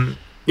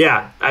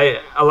 Yeah,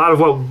 a lot of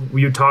what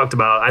you talked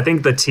about, I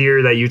think the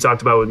tier that you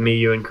talked about with me,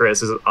 you, and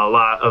Chris is a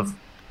lot of,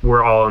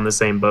 we're all in the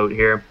same boat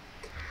here.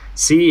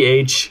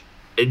 CEH,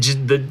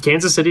 the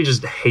Kansas City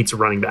just hates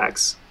running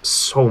backs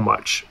so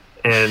much.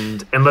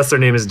 And unless their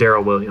name is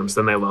Darrell Williams,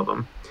 then they love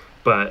him.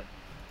 But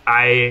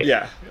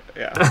Yeah.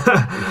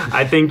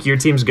 I think your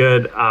team's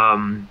good.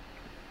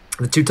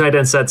 The 2 tight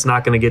end set's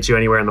not going to get you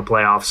anywhere in the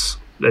playoffs.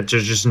 There's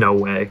just no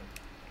way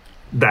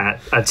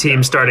that a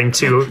team starting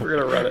to. We're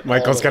gonna run it.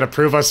 Michael's going to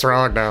prove us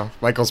wrong now.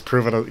 Michael's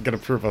going to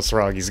prove us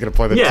wrong. He's going to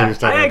play the 2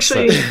 tight end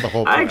set the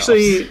whole playoffs. I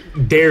actually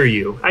dare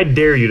you. I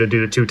dare you to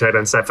do the 2 tight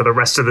end set for the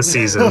rest of the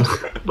season.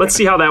 Let's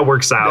see how that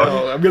works out.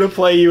 No, I'm gonna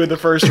play you in the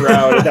first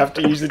round and have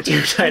to use the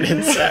 2 tight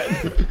end set.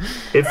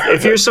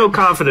 If you're so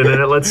confident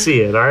in it, let's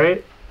see it. All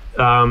right.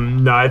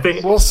 No, I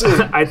think We'll see.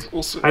 I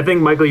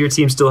think, Michael, your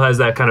team still has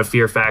that kind of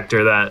fear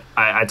factor that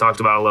I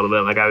talked about a little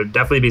bit. Like, I would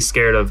definitely be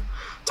scared of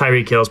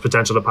Tyreek Hill's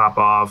potential to pop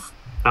off.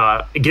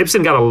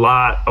 Gibson got a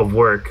lot of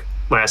work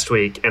last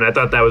week, and I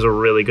thought that was a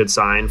really good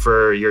sign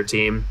for your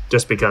team,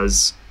 just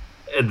because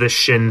the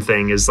shin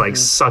thing is like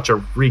such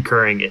a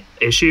recurring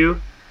issue,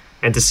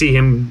 and to see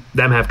them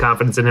have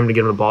confidence in him to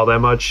give him the ball that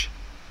much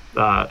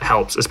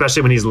helps,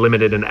 especially when he's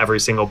limited in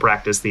every single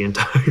practice the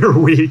entire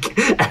week.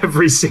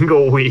 Every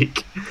single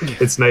week,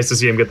 it's nice to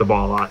see him get the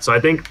ball a lot. So I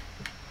think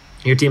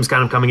your team's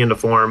kind of coming into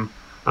form.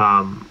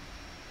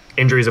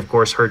 Injuries, of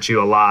course, hurt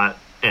you a lot,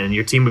 and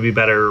your team would be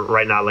better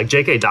right now. Like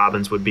J.K.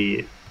 Dobbins would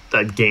be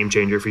a game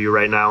changer for you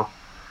right now.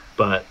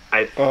 But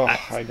I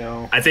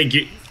know. I think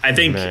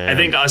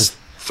us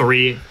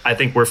 3. I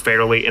think we're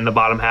fairly in the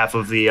bottom half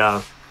of the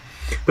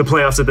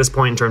playoffs at this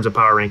point in terms of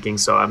power rankings.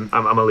 So I'm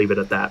gonna leave it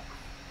at that.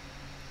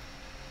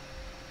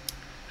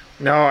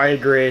 No, I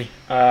agree.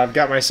 I've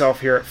got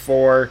myself here at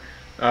 4.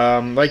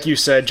 Like you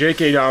said,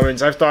 J.K.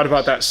 Dobbins, I've thought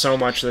about that so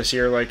much this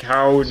year. Like,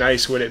 how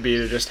nice would it be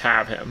to just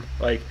have him?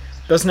 Like,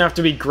 doesn't have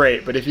to be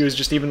great, but if he was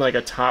just even like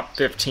a top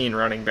 15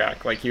 running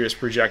back, like he was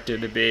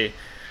projected to be.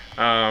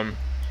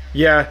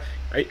 Yeah,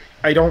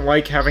 I don't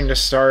like having to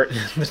start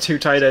the 2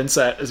 tight end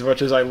set as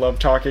much as I love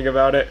talking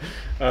about it.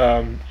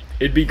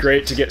 It'd be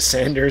great to get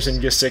Sanders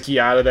and Gesicki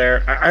out of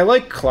there. I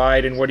like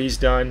Clyde and what he's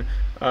done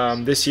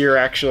this year,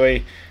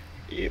 actually.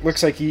 It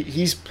looks like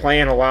he's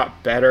playing a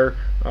lot better.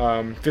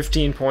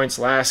 15 points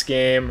last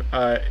game.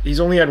 He's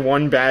only had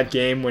 1 bad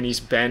game when he's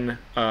been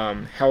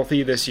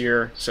healthy this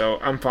year, so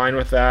I'm fine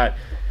with that.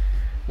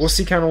 We'll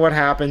see kind of what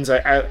happens.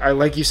 I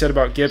like you said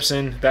about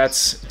Gibson,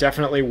 that's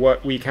definitely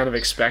what we kind of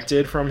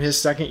expected from his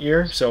second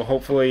year, so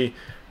hopefully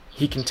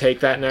he can take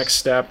that next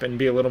step and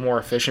be a little more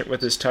efficient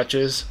with his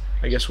touches.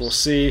 I guess we'll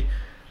see.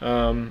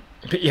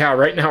 But yeah,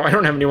 right now I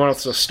don't have anyone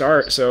else to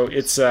start, so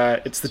it's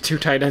the 2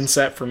 tight end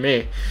set for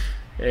me.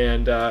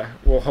 And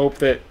we'll hope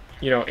that,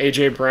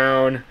 A.J.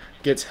 Brown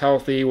gets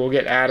healthy. We'll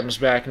get Adams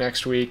back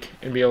next week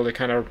and be able to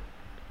kind of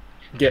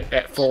get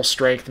at full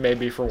strength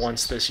maybe for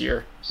once this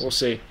year. We'll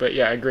see. But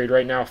yeah, agreed.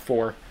 Right now,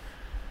 4.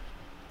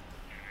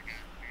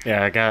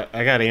 Yeah, I got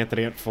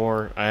Anthony at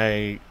 4.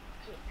 I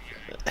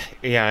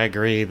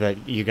agree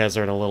that you guys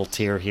are in a little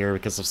tier here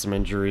because of some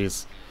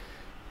injuries.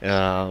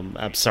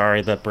 I'm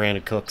sorry that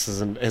Brandon Cooks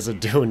isn't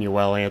doing you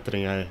well,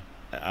 Anthony.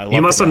 I love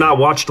You must the have guy. not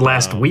watched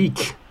last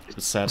week. It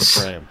was sad to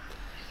play him.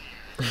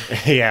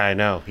 Yeah, I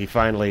know. He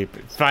finally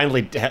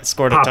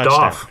scored a Popped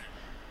touchdown. off.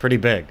 Pretty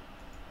big.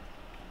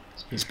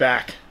 He's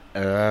back.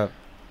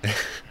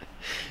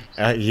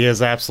 He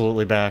is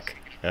absolutely back.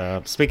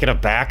 Speaking of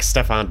back,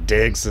 Stephon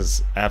Diggs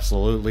is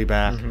absolutely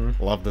back.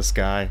 Love this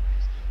guy.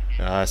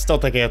 I still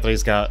think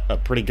Anthony's got a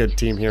pretty good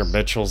team here.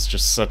 Mitchell's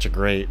just such a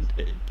great...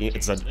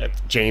 It's a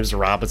James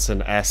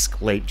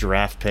Robinson-esque late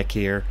draft pick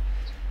here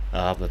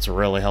that's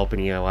really helping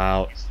you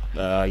out.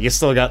 You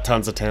still got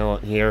tons of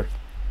talent here.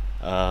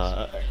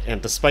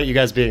 And despite you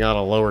guys being on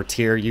a lower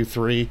tier, you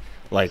three,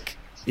 like,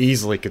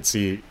 easily could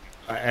see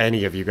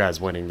any of you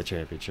guys winning the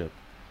championship.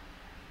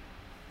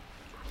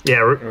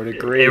 Yeah, I would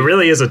agree. it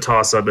really is a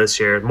toss-up this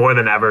year, more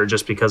than ever,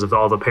 just because of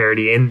all the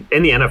parity in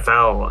the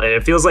NFL. And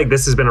it feels like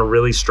this has been a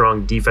really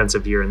strong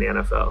defensive year in the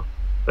NFL.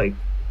 Like,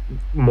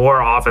 more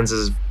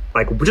offenses,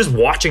 like, just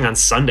watching on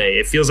Sunday,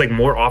 it feels like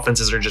more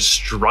offenses are just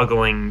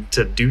struggling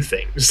to do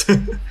things.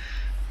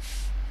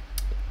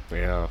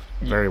 Yeah,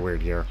 very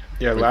weird year.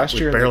 Yeah, last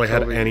year we barely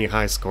had COVID any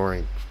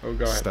high-scoring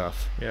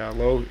stuff. Yeah,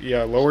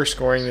 lower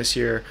scoring this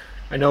year.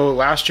 I know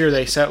last year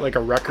they set like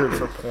a record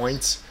for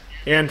points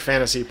and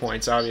fantasy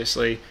points,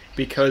 obviously,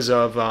 because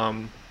of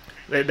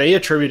they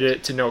attributed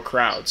it to no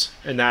crowds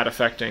and that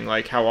affecting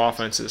like how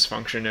offenses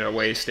function in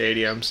away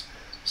stadiums.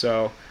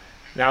 So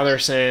now they're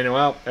saying,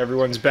 well,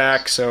 everyone's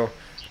back, so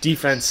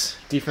defense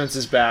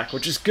is back,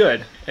 which is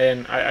good,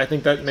 and I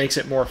think that makes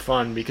it more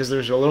fun because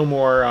there's a little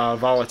more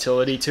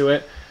volatility to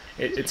it.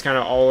 It's kind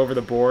of all over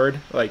the board.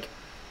 Like,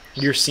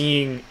 you're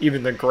seeing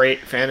even the great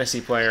fantasy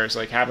players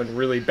like having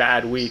really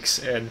bad weeks,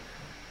 and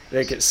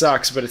like it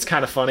sucks, but it's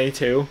kind of funny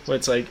too.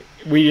 It's like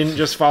we didn't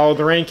just follow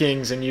the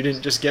rankings, and you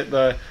didn't just get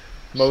the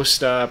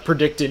most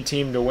predicted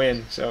team to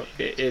win. So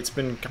it's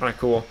been kind of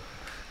cool.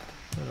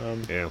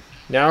 Yeah.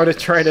 Now to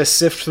try to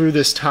sift through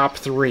this top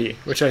three,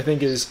 which I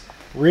think is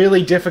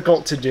really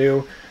difficult to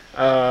do.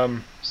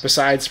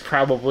 Besides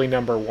probably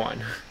number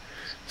one.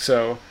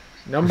 So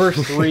number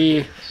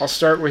three, I'll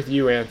start with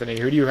you, Anthony.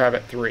 Who do you have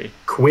at 3?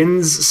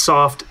 Quinn's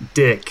soft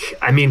dick.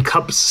 I mean,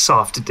 Cup's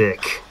soft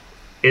dick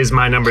is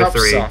my number Cup's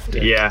 3. soft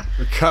dick. Yeah.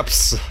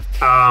 Cups.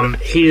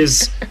 He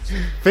is,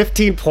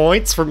 15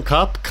 points from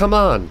Cup? Come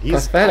on.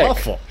 He's Pathetic.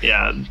 awful.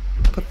 yeah.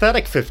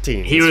 Pathetic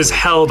 15. He this was week.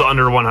 held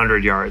under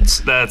 100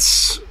 yards.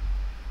 That's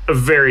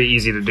very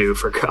easy to do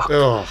for Cup.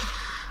 Ugh.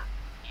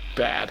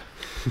 Bad.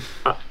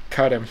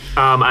 Cut him.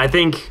 I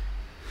think,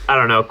 I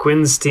don't know,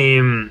 Quinn's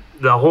team,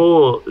 the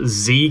whole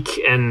Zeke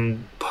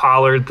and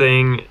Pollard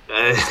thing,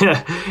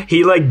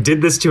 he like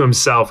did this to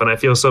himself, and I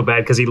feel so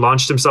bad because he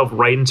launched himself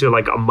right into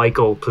like a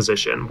Michael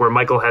position where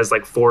Michael has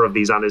like 4 of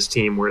these on his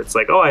team where it's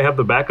like, oh, I have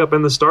the backup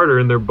and the starter,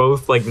 and they're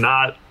both like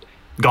not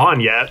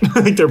gone yet.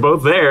 Like they're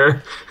both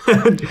there.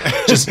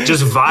 just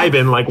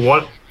vibing like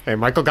what. Hey,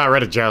 Michael got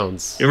rid of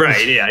Jones.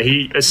 Right, yeah.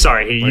 He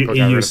Michael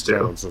got rid used of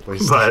to. Jones, at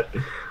least. But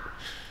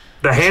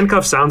the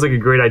handcuff sounds like a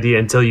great idea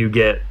until you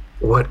get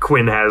what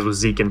Quinn has with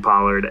Zeke and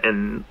Pollard.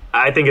 And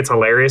I think it's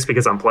hilarious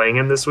because I'm playing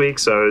him this week,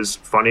 so it's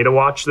funny to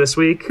watch this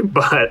week.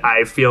 But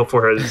I feel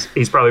for his,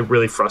 he's probably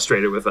really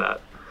frustrated with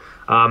that.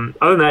 Other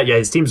than that, yeah,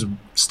 his team's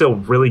still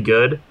really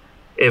good.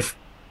 If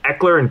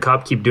Eckler and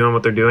Kupp keep doing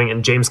what they're doing,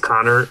 and James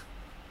Conner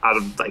out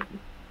of like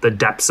the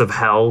depths of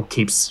hell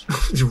keeps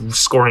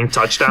scoring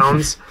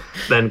touchdowns,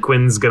 then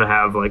Quinn's gonna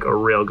have like a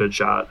real good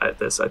shot at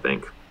this, I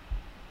think.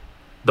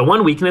 The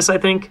one weakness, I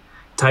think,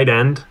 tight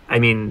end. I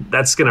mean,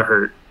 that's gonna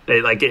hurt.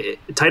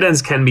 Tight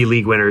ends can be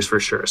league winners for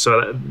sure.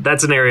 So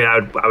that's an area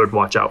I would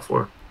watch out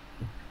for.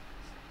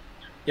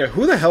 Yeah,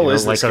 who the hell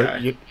is this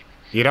guy?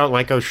 You don't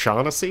like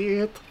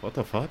O'Shaughnessy? What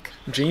the fuck?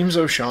 James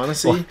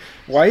O'Shaughnessy?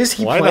 Why is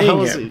he Why the playing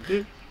hell is him?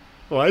 he?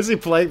 Why is he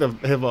playing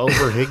him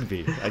over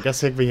Higbee? I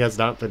guess Higbee has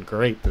not been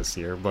great this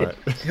year, but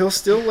He'll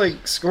still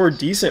like score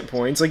decent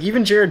points. Like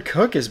even Jared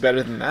Cook is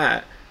better than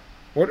that.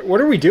 What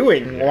are we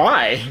doing?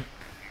 Why?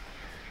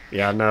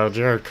 yeah, no,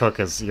 Jared Cook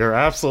you're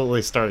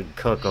absolutely starting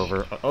Cook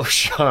over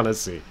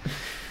O'Shaughnessy.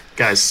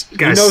 Guys, He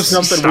knows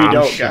something stop. we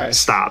don't, guys.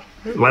 Stop.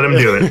 Let him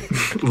do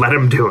it. Let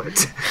him do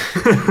it.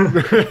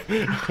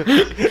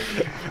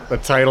 The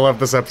title of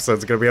this episode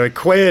is going to be like,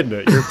 Quinn,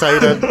 your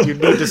tight end, you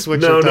need to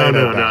switch your tight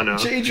end out. No.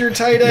 Change your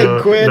tight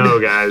end, Quinn. No,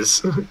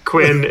 guys.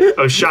 Quinn, Quinn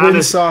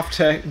O'Shaughnessy. soft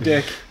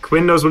dick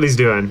Quinn knows what he's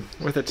doing.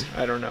 with it.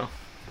 I don't know.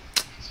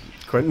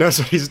 Quinn knows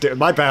what he's doing.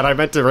 My bad, I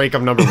meant to rank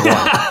him number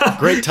 1.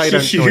 Great tight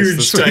end choice Huge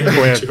this tight week,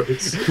 end Quinn.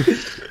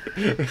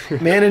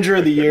 choice. Manager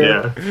of the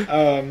year.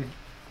 Yeah.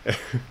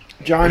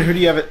 John, who do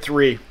you have at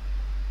 3?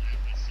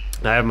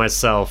 I have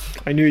myself.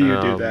 I knew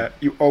you'd do that.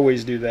 You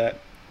always do that.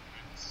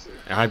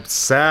 I'm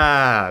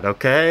sad,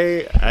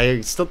 okay?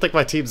 I still think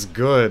my team's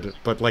good,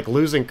 but like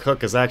losing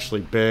Cook is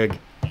actually big.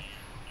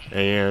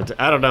 And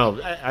I don't know.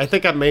 I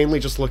think I'm mainly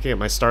just looking at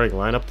my starting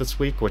lineup this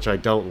week, which I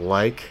don't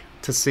like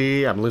to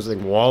see. I'm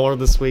losing Waller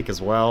this week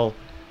as well,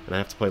 and I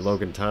have to play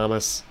Logan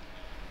Thomas.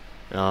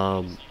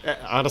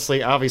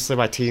 Honestly, obviously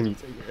my team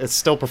is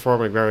still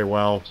performing very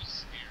well.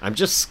 I'm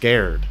just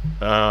scared.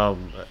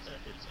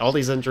 All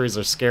these injuries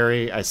are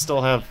scary. I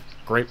still have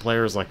great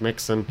players like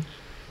Mixon.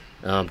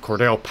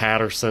 Cordell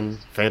Patterson,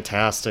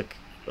 fantastic.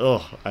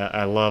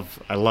 I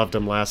loved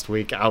him last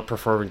week,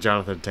 outperforming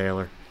Jonathan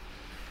Taylor.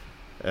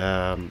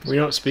 We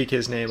don't speak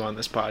his name on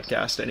this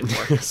podcast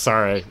anymore.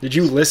 Sorry. Did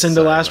you listen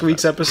to last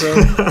week's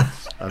episode?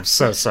 I'm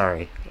so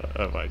sorry.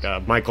 Oh my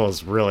God, Michael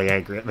is really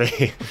angry at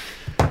me.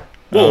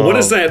 Whoa, what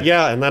is that?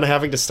 Yeah, and then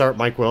having to start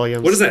Mike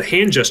Williams. What is that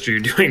hand gesture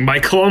you're doing,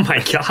 Michael? Oh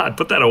my God,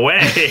 put that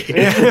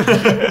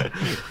away.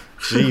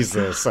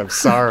 Jesus, I'm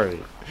sorry.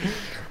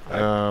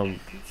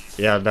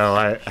 Yeah,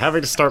 no,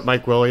 having to start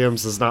Mike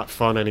Williams is not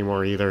fun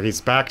anymore either.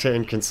 He's back to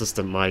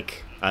inconsistent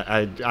Mike.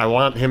 I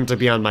want him to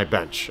be on my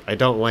bench. I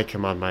don't like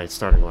him on my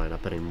starting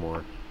lineup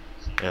anymore.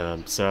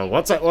 So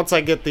once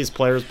I get these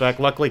players back,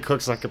 luckily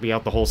Cook's not going to be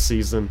out the whole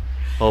season.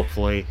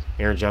 Hopefully,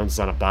 Aaron Jones is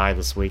on a bye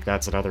this week.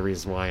 That's another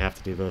reason why I have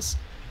to do this.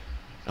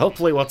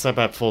 Hopefully, once I'm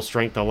at full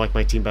strength, I'll like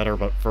my team better.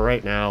 But for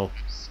right now,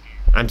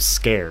 I'm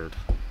scared.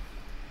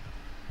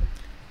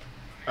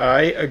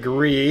 I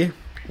agree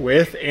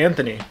with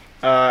Anthony.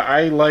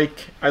 I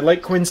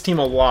like Quinn's team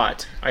a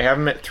lot. I have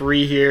him at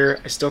 3 here.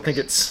 I still think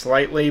it's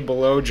slightly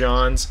below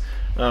John's,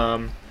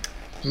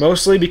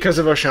 mostly because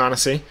of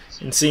O'Shaughnessy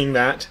and seeing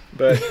that.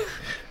 But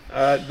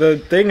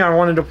the thing I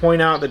wanted to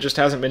point out that just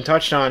hasn't been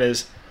touched on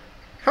is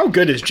how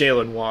good is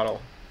Jalen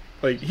Waddle?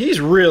 Like, he's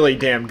really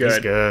damn good. He's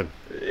good.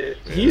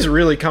 He's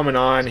really coming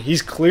on.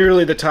 He's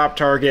clearly the top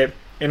target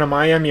in a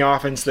Miami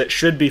offense that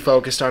should be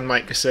focused on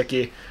Mike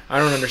Gesicki. I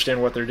don't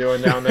understand what they're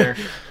doing down there.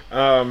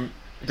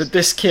 But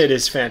this kid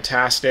is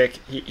fantastic.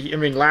 I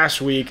mean,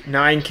 last week,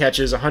 9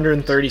 catches,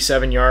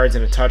 137 yards,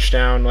 and a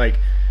touchdown. Like,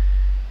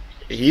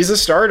 he's a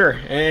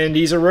starter, and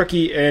he's a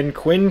rookie. And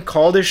Quinn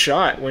called his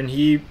shot when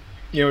he,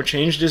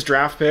 changed his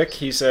draft pick.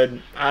 He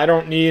said, I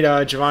don't need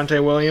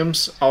Javonte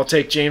Williams. I'll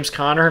take James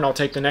Conner, and I'll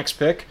take the next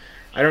pick.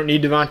 I don't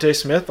need Devontae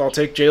Smith. I'll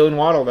take Jalen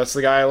Waddle. That's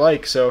the guy I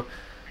like. So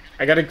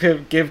I got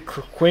to give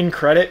Quinn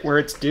credit where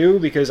it's due,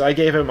 because I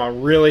gave him a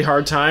really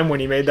hard time when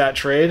he made that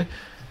trade,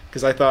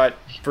 because I thought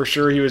for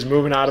sure he was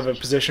moving out of a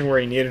position where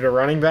he needed a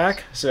running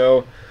back.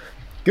 So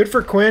good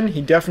for Quinn.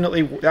 He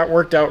definitely, that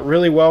worked out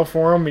really well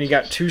for him, and he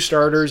got 2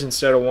 starters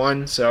instead of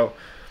 1. So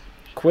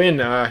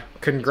Quinn,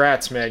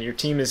 congrats, man. Your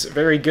team is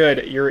very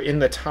good. You're in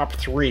the top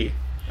 3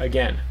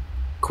 again.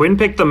 Quinn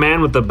picked the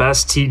man with the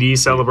best TD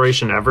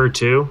celebration ever,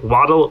 too.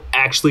 Waddle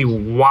actually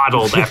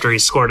waddled after he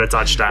scored a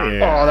touchdown.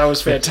 Yeah. Oh, that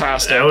was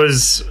fantastic. That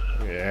was...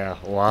 Yeah,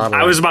 Waddle.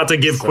 I was about to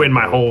give Quinn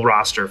my whole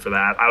roster for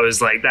that. I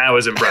was like, that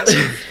was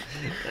impressive.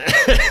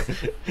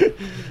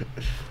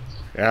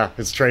 Yeah,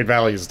 his trade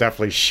value is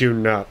definitely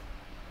shooting up.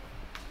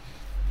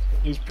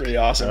 He's pretty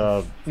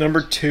awesome.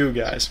 Number 2,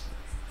 guys.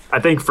 I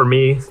think for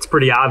me, it's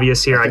pretty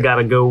obvious here. I got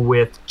to go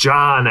with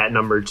John at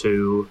number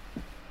 2.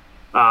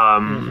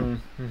 The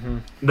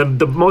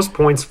most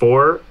points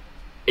for,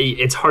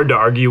 it's hard to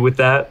argue with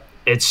that.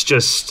 It's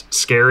just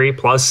scary.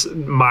 Plus,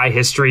 my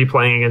history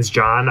playing against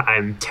John,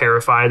 I'm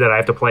terrified that I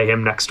have to play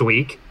him next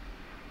week.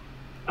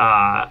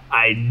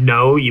 I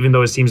know, even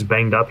though his team's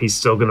banged up, he's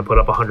still going to put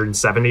up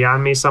 170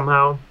 on me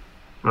somehow.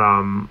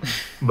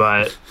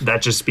 But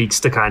that just speaks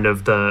to kind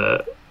of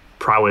the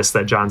prowess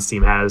that John's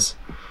team has.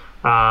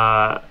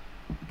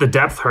 The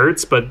depth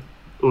hurts, but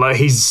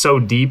he's so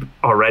deep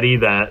already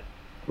that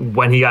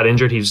when he got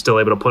injured, he was still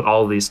able to put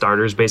all of these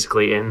starters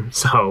basically in.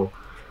 So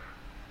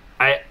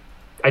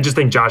I just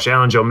think Josh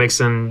Allen, Joe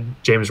Mixon,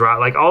 James Rod,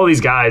 like all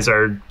these guys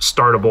are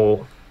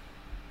startable,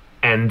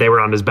 and they were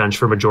on his bench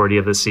for majority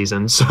of this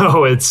season.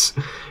 So it's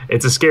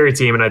a scary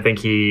team, and I think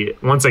he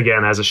once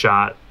again has a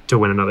shot to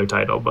win another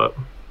title, but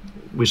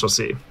we shall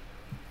see.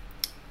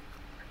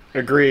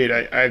 Agreed.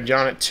 I have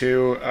John at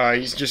 2.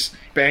 He's just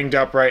banged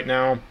up right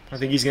now. I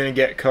think he's going to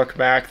get Cook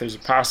back. There's a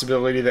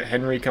possibility that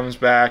Henry comes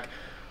back.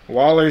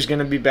 Waller's going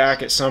to be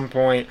back at some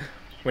point.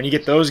 When you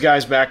get those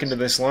guys back into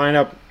this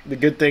lineup, the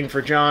good thing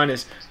for John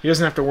is he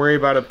doesn't have to worry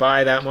about a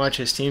bye that much.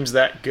 His team's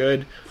that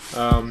good.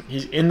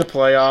 He's in the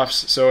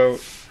playoffs, so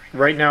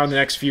right now in the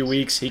next few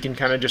weeks, he can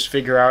kind of just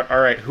figure out, all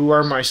right, who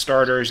are my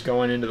starters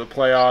going into the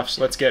playoffs?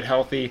 Let's get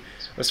healthy.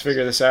 Let's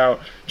figure this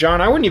out.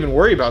 John, I wouldn't even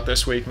worry about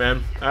this week,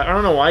 man. I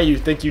don't know why you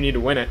think you need to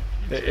win it.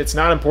 It's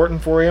not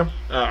important for you.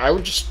 I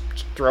would just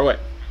throw it.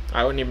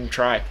 I wouldn't even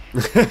try.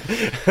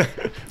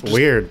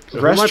 Weird.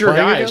 Rest your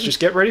guys. Again? Just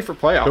get ready for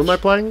playoffs. Who am I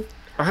playing?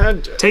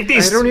 Take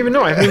these. I don't even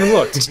know. I haven't even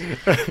looked.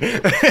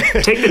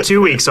 Take the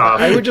 2 weeks off.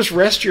 I would just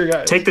rest your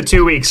guys. Take the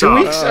 2 weeks 2 off.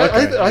 weeks?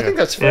 I think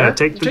that's fair. Yeah,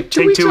 take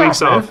 2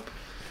 weeks off.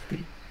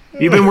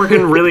 You've been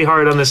working really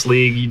hard on this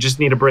league. You just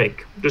need a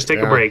break. Just take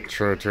a break.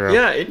 True.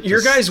 Yeah,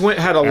 your guys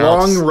had a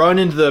long run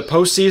into the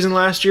postseason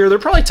last year. They're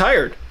probably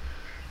tired.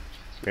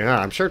 Yeah,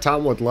 I'm sure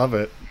Tom would love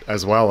it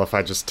as well if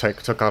I just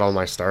took out all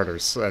my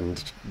starters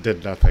and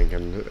did nothing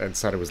and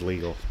said it was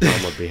legal.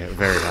 Tom would be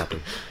very happy.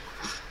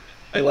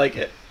 I like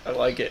it.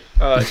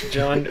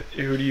 John,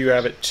 who do you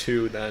have at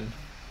 2 then?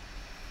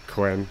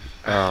 Quinn.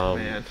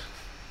 Man.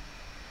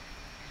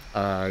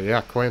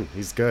 Yeah, Quinn.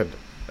 He's good.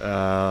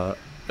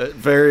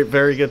 Very,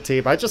 very good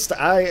team. I'm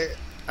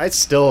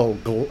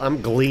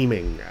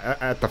gleaming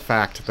at the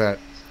fact that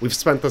we've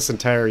spent this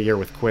entire year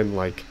with Quinn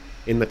like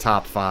in the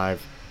top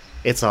 5.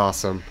 It's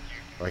awesome.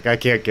 Like, I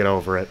can't get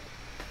over it.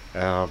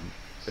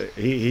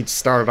 He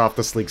started off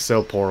this league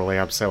so poorly.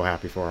 I'm so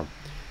happy for him.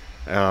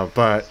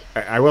 But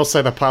I will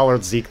say the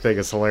Pollard Zeke thing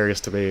is hilarious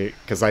to me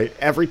because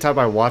every time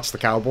I watch the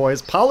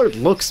Cowboys, Pollard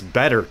looks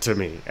better to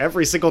me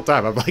every single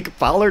time. I'm like,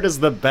 Pollard is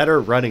the better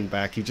running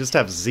back. You just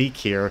have Zeke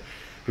here,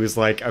 who's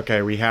like,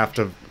 okay, we have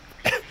to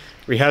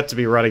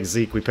be running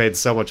Zeke. We paid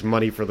so much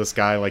money for this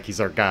guy, like he's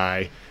our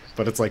guy.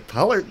 But it's like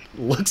Pollard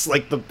looks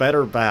like the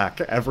better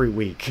back every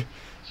week.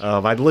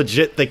 I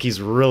legit think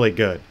he's really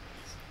good.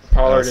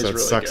 Pollard so is it really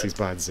sucks good. He's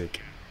behind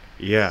Zeke.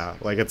 Yeah,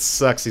 like it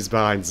sucks he's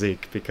behind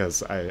Zeke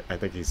because I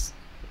think he's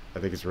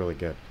really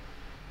good.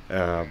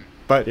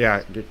 But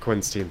yeah,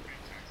 Quinn's team,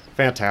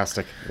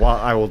 fantastic.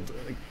 I will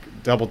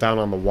double down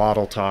on the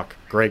Waddle talk.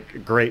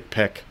 Great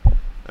pick.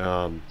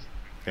 And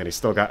he's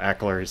still got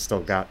Eckler. He's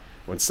still got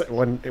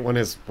when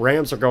his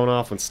Rams are going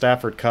off, when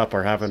Stafford Kupp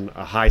are having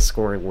a high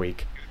scoring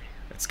week,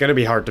 it's going to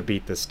be hard to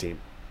beat this team.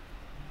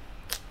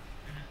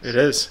 It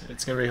is.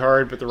 It's going to be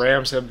hard, but the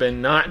Rams have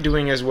been not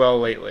doing as well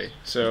lately.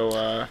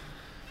 So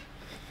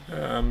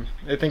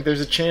I think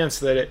there's a chance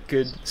that it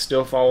could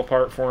still fall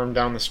apart for him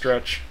down the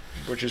stretch,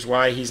 which is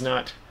why he's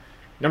not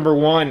number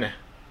one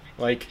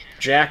like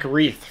Jack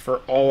Reith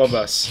for all of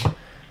us.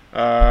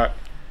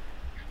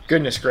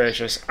 Goodness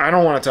gracious. I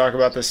don't want to talk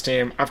about this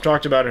team. I've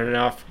talked about it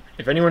enough.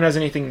 If anyone has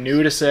anything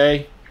new to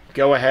say,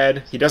 go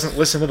ahead. He doesn't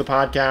listen to the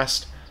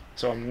podcast,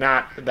 so I'm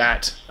not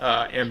that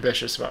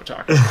ambitious about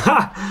talking.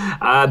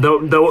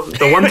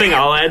 The one thing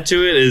I'll add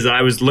to it is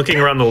I was looking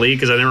around the league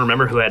because I didn't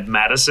remember who had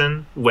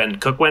Madison when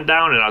Cook went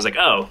down, and I was like,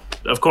 oh,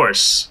 of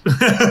course.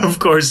 Of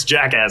course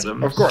Jack has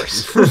him. Of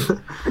course.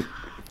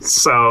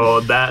 So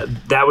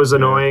that was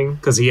annoying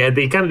because he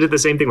kind of did the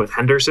same thing with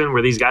Henderson,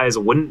 where these guys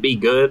wouldn't be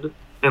good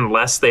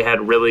unless they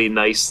had really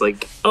nice,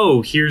 like,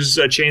 oh, here's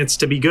a chance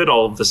to be good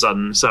all of a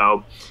sudden.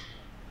 So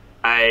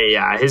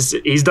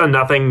he's done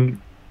nothing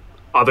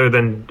other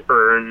than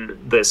earn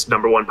this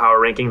number one power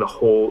ranking the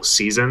whole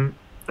season.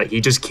 Like,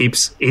 he's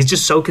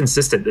just so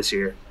consistent this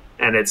year,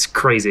 and it's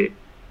crazy.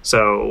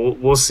 So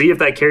we'll see if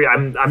that carry.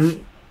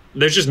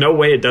 There's just no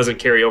way it doesn't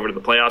carry over to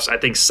the playoffs. I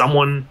think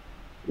someone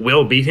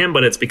will beat him,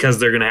 but it's because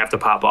they're going to have to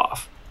pop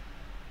off.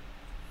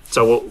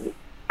 So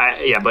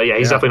he's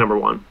definitely number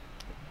one.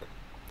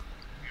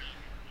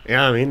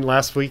 Yeah, I mean,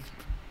 last week,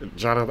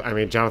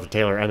 Jonathan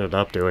Taylor ended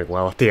up doing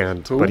well at the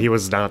end, but he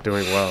was not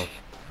doing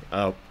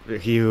well.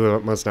 He who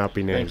must not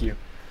be named. Thank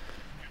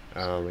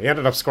you. He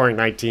ended up scoring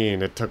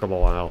 19. It took him a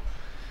while,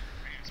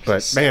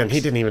 but man,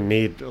 he didn't even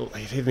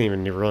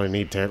really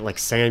need to. Like,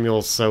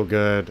 Samuel's so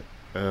good,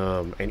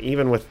 and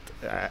even with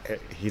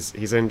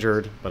he's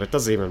injured, but it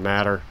doesn't even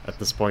matter at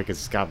this point because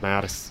he's got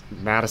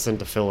Madison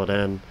to fill it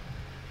in.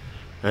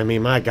 I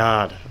mean, my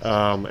God,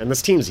 and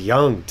this team's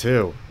young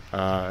too.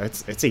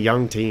 It's a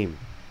young team,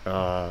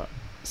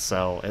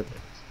 so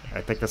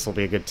I think this will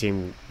be a good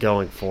team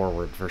going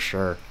forward for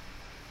sure.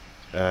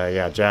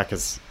 Jack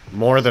has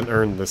more than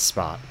earned this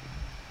spot.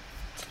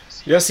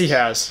 Yes, he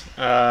has.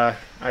 I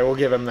will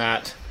give him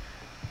that.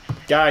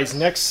 Guys,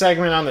 next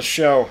segment on the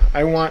show,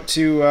 I want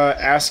to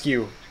ask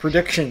you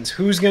predictions.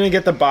 Who's going to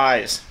get the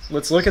buys?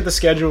 Let's look at the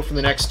schedule for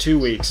the next 2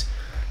 weeks.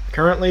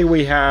 Currently,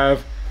 we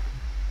have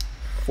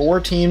 4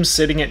 teams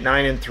sitting at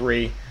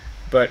 9-3.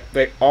 But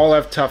they all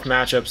have tough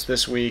matchups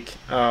this week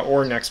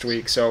or next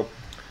week. So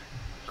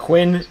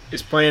Quinn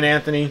is playing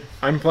Anthony.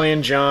 I'm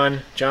playing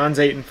John. John's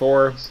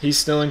 8-4. He's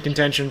still in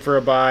contention for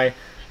a bye.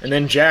 And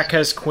then Jack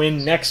has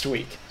Quinn next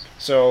week.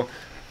 So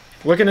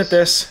looking at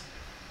this,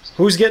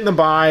 who's getting the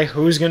bye?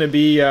 Who's going to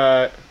be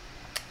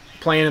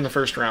playing in the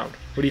first round?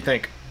 What do you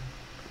think?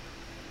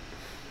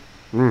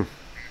 Man,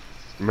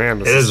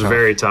 this is tough.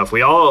 Very tough.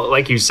 We all,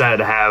 like you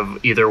said,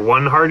 have either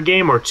one hard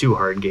game or 2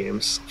 hard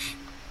games.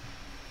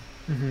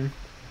 Mm-hmm.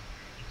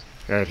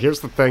 And here's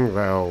the thing,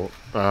 though.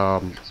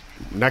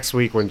 Next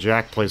week when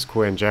Jack plays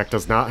Quinn, Jack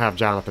does not have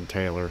Jonathan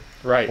Taylor,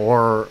 right,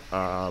 or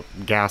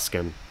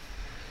Gaskin,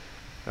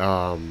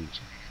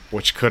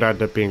 which could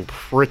end up being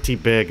pretty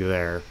big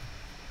there.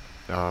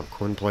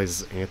 Quinn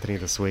plays Anthony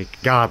this week.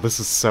 God, this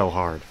is so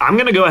hard. I'm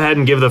going to go ahead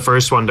and give the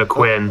first one to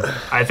Quinn.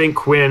 I think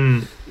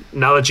Quinn,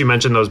 now that you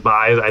mentioned those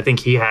buys, I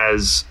think he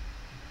has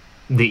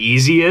the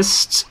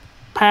easiest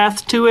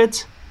path to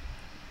it.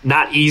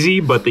 Not easy,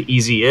 but the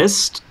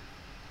easiest.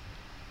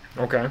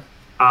 Okay.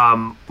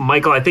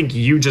 Michael, I think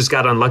you just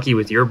got unlucky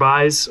with your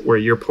buys where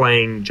you're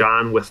playing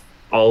John with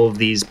all of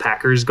these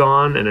Packers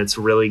gone, and it's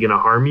really going to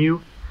harm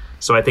you.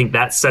 So I think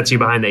that sets you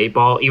behind the 8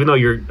 ball. Even though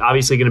you're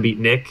obviously going to beat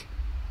Nick,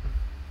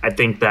 I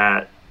think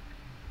that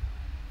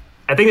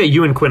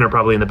you and Quinn are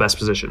probably in the best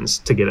positions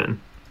to get in.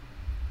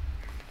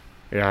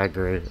 Yeah, I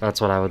agree. That's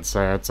what I would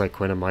say. I'd say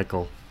Quinn and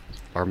Michael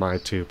are my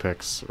 2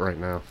 picks right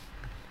now.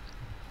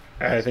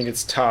 I think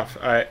it's tough.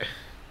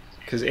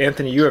 Because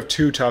Anthony, you have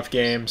 2 tough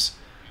games.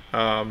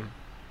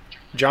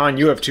 John,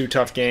 you have 2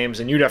 tough games,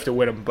 and you'd have to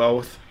win them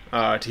both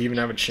to even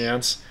have a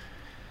chance.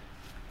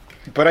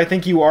 But I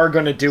think you are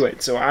going to do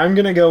it. So I'm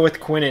going to go with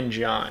Quinn and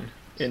John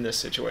in this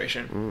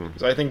situation.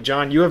 So I think,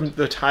 John, you have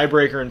the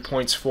tiebreaker in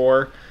points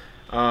for.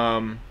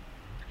 I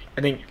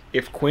think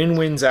if Quinn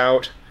wins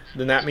out,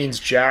 then that means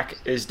Jack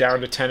is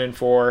down to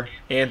 10-4.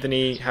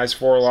 Anthony has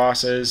 4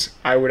 losses.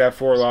 I would have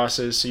 4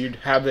 losses, so you'd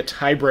have the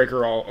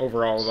tiebreaker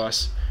over all of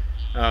us.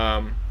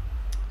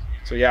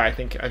 So yeah, I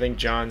think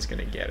John's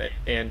gonna get it,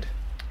 and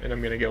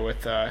I'm gonna go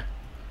with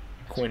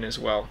Quinn as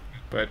well.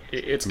 But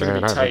it's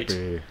gonna be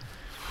tight.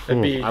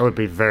 I would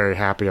be very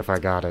happy if I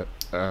got it.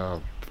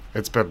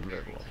 It's been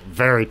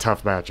very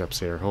tough matchups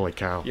here. Holy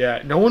cow!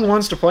 Yeah, no one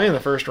wants to play in the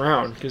first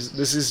round because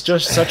this is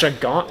just such a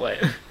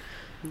gauntlet.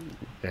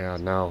 Yeah,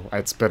 no,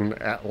 it's been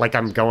like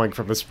I'm going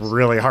from this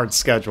really hard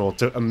schedule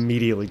to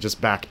immediately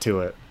just back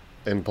to it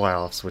in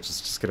playoffs, which is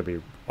just gonna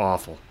be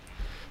awful.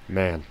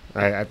 Man,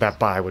 that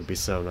bye would be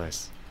so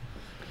nice.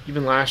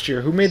 Even last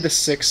year, who made the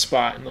 6th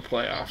spot in the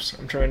playoffs?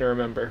 I'm trying to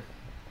remember.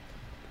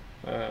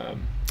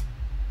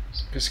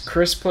 Because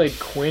Chris played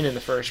Quinn in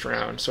the first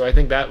round, so I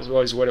think that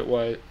was what it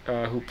was,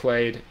 who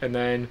played. And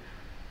then,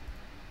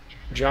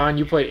 John,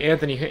 you played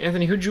Anthony.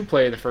 Anthony, who'd you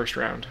play in the first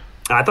round?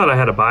 I thought I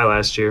had a bye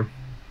last year.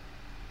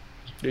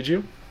 Did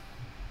you?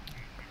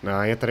 No,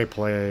 Anthony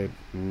played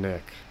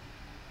Nick.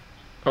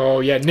 Oh,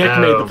 yeah, Nick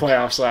made the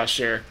playoffs last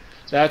year.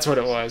 That's what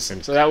it was.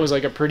 So that was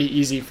like a pretty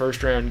easy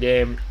first round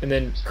game. And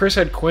then Chris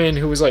had Quinn,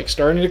 who was like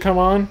starting to come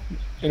on,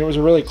 and it was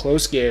a really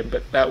close game,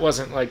 but that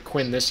wasn't like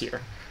Quinn this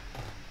year.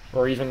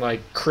 Or even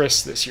like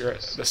Chris this year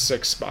at the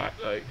 6th spot.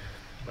 Like,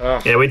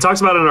 yeah, we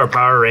talked about it in our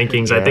power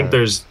rankings. Yeah. I think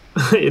there's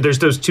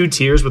those 2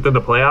 tiers within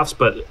the playoffs,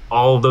 but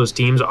all of those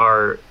teams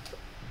are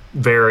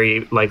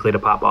very likely to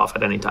pop off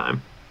at any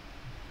time.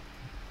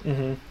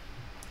 Mm-hmm.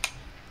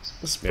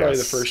 This is probably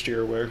the first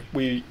year where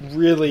we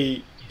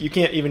really, you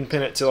can't even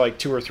pin it to like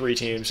 2 or 3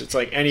 teams. It's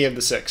like any of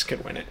the 6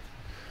 could win it.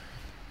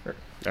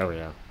 Oh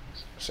yeah.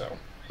 So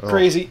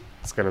crazy.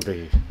 It's gonna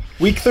be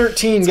week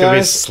 13,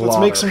 guys. Let's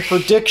make some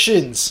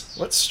predictions.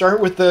 Let's start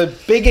with the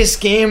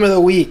biggest game of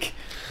the week.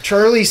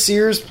 Charlie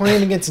Sears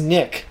playing against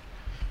Nick.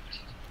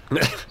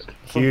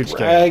 Huge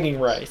bragging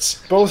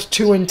rights. Both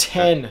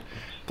 2-10,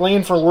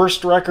 playing for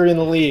worst record in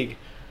the league.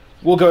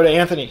 We'll go to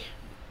Anthony.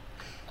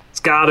 It's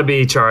got to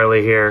be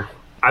Charlie here.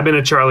 I've been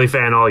a Charlie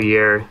fan all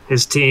year.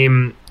 His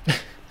team,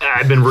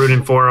 I've been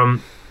rooting for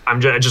him. I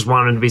just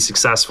want him to be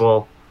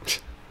successful.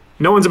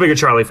 No one's a bigger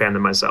Charlie fan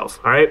than myself,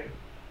 all right?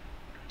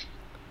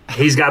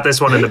 He's got this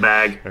one in the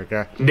bag.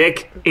 Okay.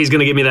 Nick, he's going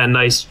to give me that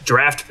nice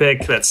draft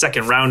pick, that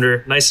second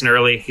rounder, nice and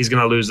early. He's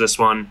going to lose this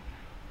one.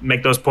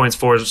 Make those points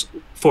forced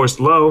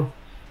low.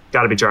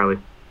 Got to be Charlie.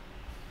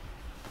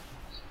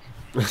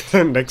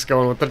 Nick's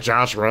going with the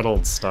Josh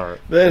Reynolds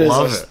start. That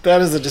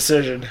is a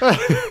decision.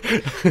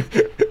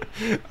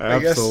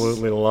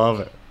 Absolutely love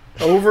it.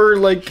 Over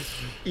like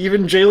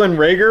even Jalen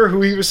Reagor,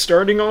 who he was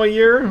starting all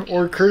year,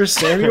 or Curtis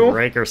Samuel.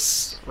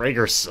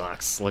 Reagor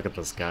sucks. Look at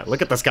this guy.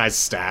 Look at this guy's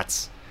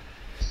stats.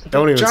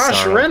 Don't even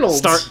Josh Reynolds.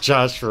 Start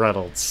Josh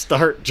Reynolds.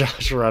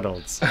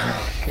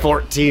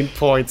 14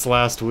 points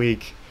last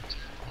week.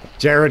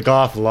 Jared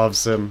Goff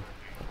loves him.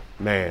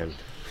 Man.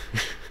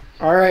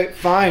 All right,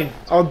 fine.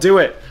 I'll do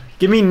it.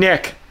 Give me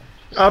Nick.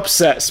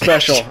 Upset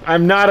special.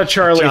 I'm not a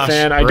Charlie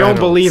fan. I don't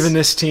believe in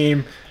this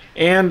team.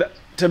 And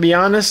to be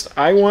honest,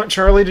 I want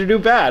Charlie to do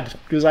bad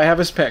because I have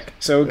his pick.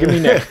 So give me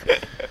Nick.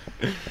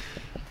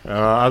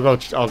 I'll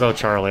go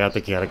Charlie. I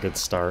think he had a good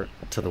start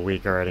to the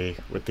week already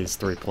with these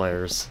 3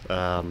 players.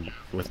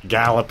 With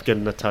Gallup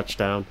getting a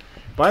touchdown.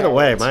 By the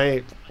way,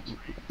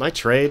 my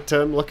trade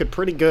to him looking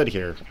pretty good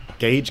here.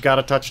 Gage got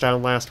a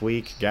touchdown last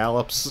week.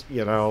 Gallup's,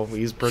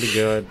 he's pretty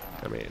good.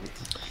 I mean,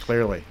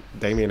 clearly,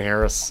 Damian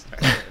Harris.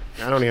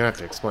 I don't even have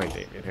to explain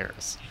Damian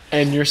Harris.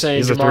 And you're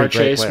saying Jamar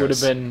Chase would have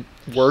been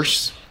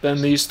worse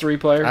than these 3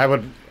 players?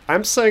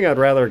 I'm saying I'd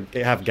rather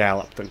have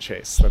Gallup than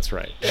Chase. That's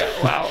right. Yeah,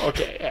 wow,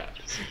 okay, yeah.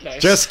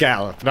 Nice. Just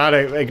Gallup.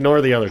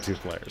 Ignore the other 2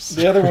 players.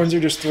 The other ones are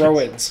just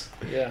throw-ins.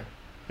 Yeah.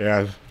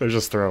 Yeah, they're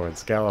just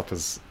throw-ins. Gallup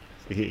is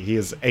he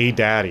is a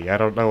daddy. I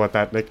don't know what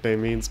that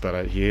nickname means,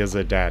 but he is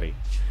a daddy.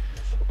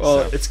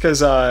 Well, it's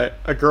because a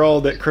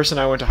girl that Chris and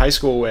I went to high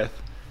school with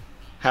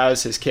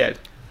has his kid.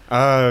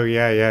 Oh,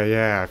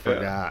 yeah. I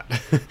forgot.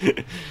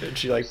 And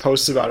she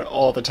posts about it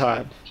all the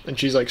time. And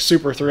she's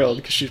super thrilled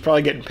because she's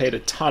probably getting paid a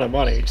ton of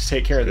money to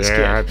take care of this kid.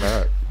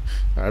 Yeah,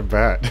 I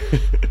bet.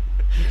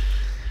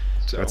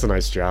 So. That's a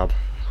nice job.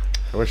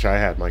 I wish I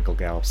had Michael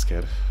Gallup's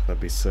kid.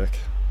 That'd be sick.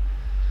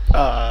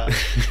 Moving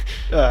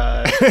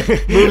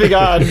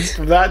on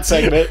from that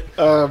segment,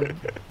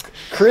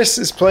 Chris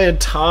is playing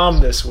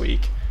Tom this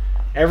week.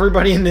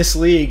 Everybody in this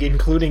league,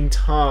 including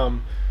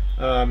Tom,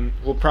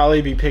 will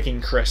probably be picking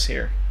Chris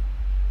here.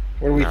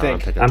 What do we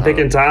think? I'm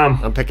picking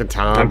Tom. I'm picking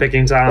Tom. I'm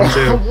picking Tom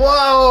too.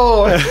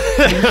 Whoa!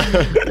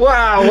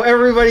 Wow!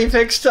 Everybody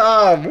picks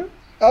Tom.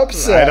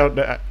 Upset. I don't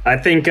know. I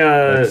think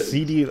go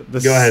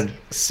ahead.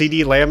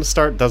 CD Lamb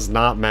start does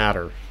not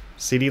matter.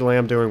 CD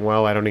Lamb doing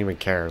well, I don't even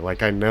care.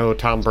 I know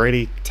Tom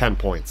Brady, 10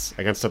 points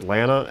against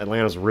Atlanta.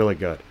 Atlanta's really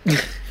good.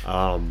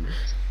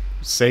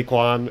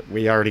 Saquon,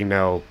 we already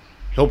know.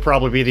 He'll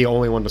probably be the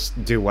only one to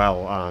do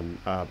well on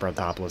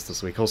Brentopolis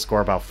this week. He'll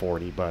score about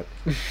 40, but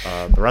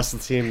the rest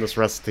of the team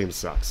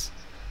Wow.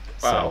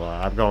 So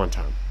I'm going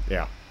Tom.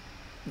 Yeah.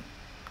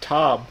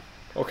 Tom.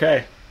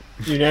 Okay.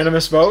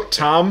 Unanimous vote.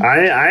 Tom?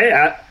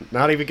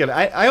 Not even good.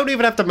 I don't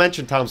even have to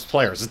mention Tom's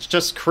players. It's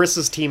just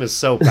Chris's team is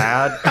so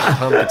bad.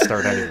 Tom could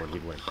start anyone,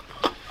 he'd win.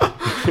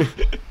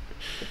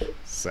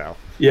 So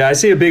Yeah, I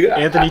see a big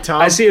Anthony,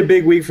 Tom? I see a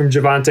big week from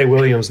Javonte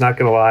Williams. Not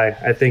gonna lie,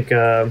 I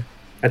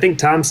think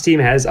Tom's team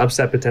has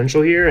upset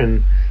potential here,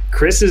 and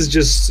Chris has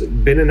just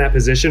been in that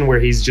position where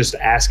he's just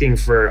asking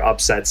for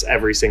upsets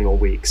every single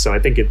week. So I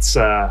think it's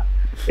gonna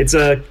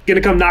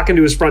come knocking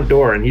to his front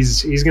door, and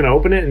he's gonna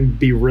open it and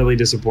be really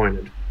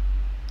disappointed.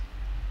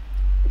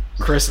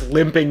 Chris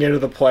limping into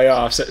the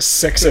playoffs at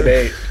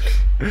 6-8.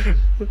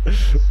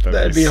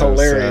 That'd be so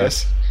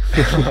hilarious.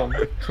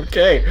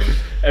 Okay,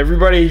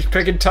 everybody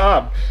picking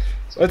Tom.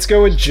 Let's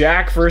go with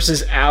Jack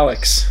versus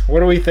Alex. What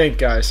do we think,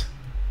 guys?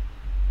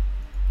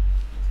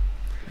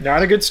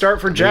 Not a good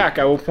start for Jack.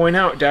 I will point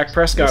out Dak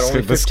Prescott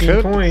only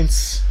 15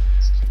 points.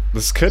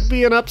 This could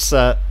be an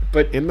upset,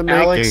 But in the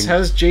Alex making.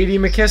 has J.D.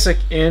 McKissick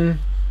in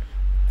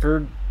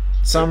for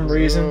some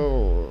reason.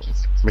 Oh.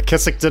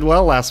 McKissick did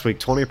well last week,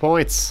 20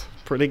 points.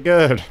 Pretty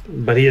good.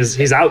 But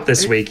he's out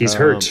this week. He's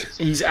hurt.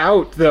 He's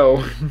out,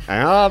 though.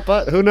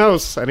 But who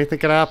knows? Anything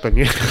could happen.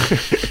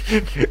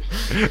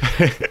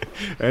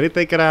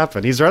 Anything could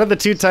happen. He's running the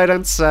 2 tight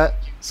end set,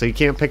 so you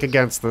can't pick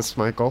against this,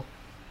 Michael.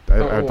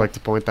 I'd like to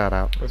point that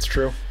out. That's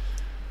true.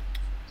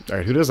 All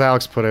right, who does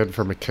Alex put in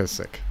for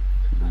McKissick?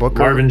 Booker,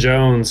 Marvin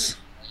Jones.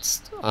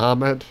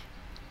 Ahmed,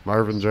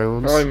 Marvin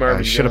Jones. Probably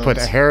Marvin should have put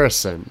Jones.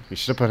 Harrison. You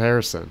should have put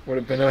Harrison. Would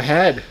have been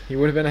ahead. He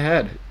would have been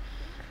ahead.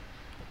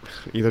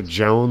 Either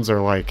Jones or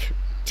like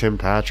Tim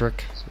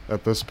Patrick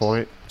at this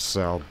point.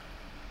 So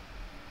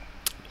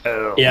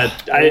Yeah,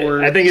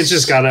 I think it's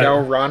just gotta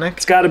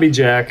Skowronek. be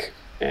Jack.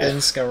 Ben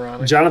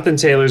Skowronek. Jonathan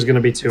Taylor's gonna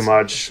be too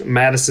much.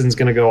 Madison's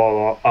gonna go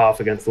all off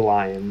against the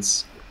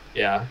Lions.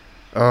 Yeah.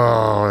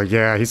 oh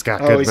yeah, he's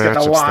got Oh, good he's matchups got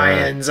the there.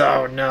 Lions.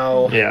 Oh,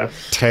 no. Yeah.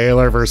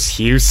 Taylor versus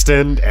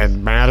Houston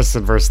and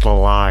Madison versus the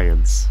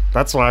Lions.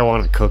 That's what I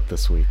want to cook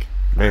this week.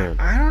 Man.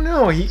 I don't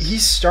know.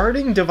 He's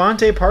starting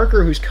Devontae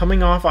Parker, who's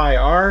coming off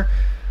IR.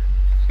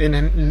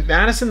 And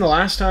Madison, the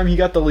last time he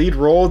got the lead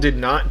role, did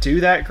not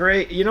do that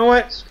great. You know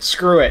what?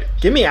 Screw it.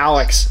 Give me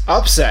Alex.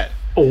 Upset.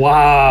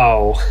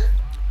 Wow.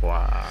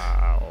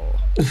 Wow.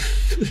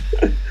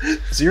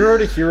 0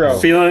 to hero.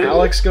 Feeling-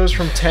 Alex goes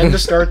from 10 to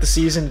start the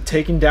season to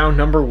taking down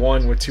number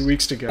 1 with 2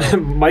 weeks to go.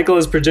 Michael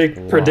has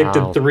predicted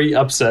 3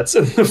 upsets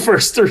in the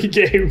first 3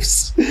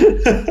 games.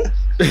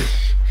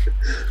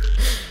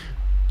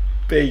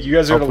 Big, you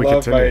guys are Hope going to we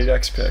love my continue.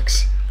 next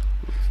picks.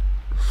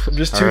 I'm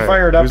just too All right,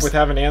 fired up who's- with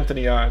having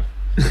Anthony on.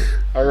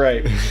 All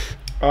right.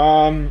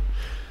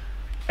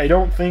 I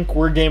don't think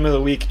we're game of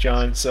the week,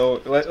 John.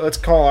 So let's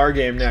call our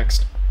game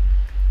next.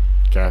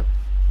 Okay.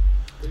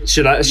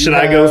 Should I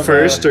have, go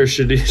first, or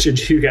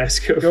should you guys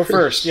go? Go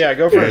first. Yeah,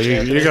 go Yeah, first. you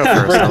Anthony. go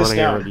first. Break I want this to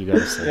hear down. what you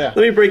guys say. Yeah. Let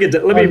me break it.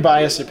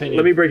 Unbiased opinion.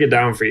 Let me break it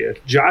down for you.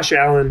 Josh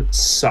Allen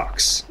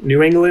sucks.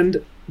 New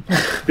England.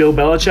 Bill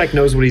Belichick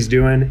knows what he's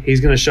doing. He's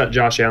going to shut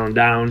Josh Allen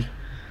down.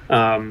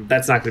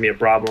 That's not going to be a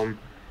problem.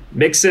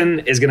 Mixon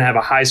is going to have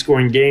a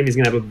high-scoring game. He's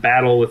going to have a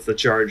battle with the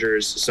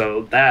Chargers.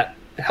 So that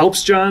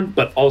helps John,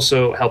 but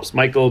also helps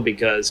Michael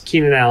because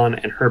Keenan Allen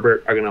and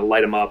Herbert are going to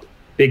light him up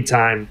big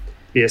time.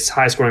 Be a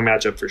high-scoring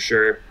matchup for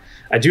sure.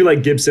 I do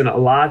like Gibson a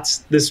lot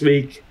this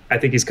week. I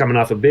think he's coming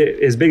off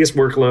his biggest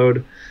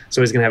workload,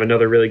 so he's going to have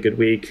another really good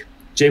week.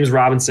 James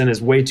Robinson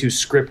is way too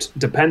script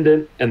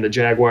dependent, and the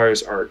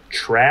Jaguars are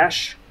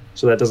trash,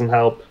 so that doesn't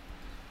help.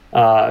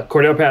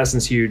 Cordell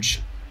Patterson's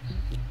huge.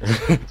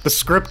 The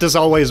script is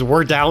always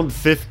we're down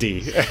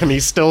 50, and he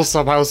still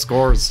somehow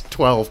scores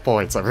 12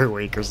 points every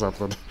week or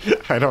something.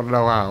 I don't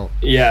know how.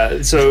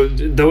 Yeah, so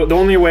the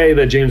only way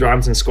that James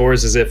Robinson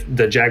scores is if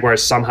the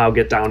Jaguars somehow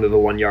get down to the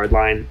 1 yard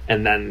line,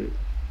 and then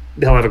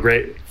he'll have a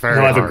great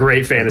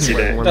fantasy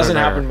day. When Doesn't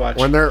they're happen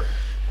there. much.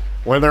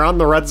 When they're on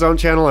the Red Zone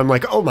channel, I'm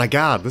like, oh my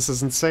god, this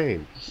is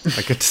insane.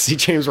 I get to see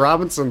James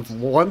Robinson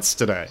once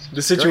today.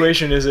 The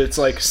situation is it's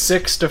like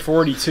 6 to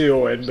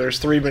 42, and there's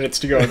 3 minutes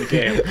to go in the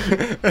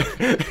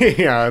game.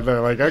 Yeah,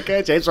 they're like,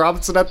 okay, James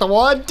Robinson at the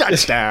 1,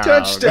 touchdown.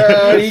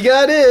 Touchdown! He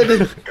got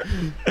in.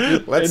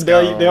 Let's And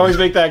go. they always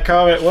make that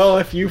comment. Well,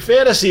 if you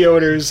fantasy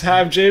owners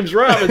have James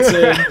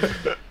Robinson,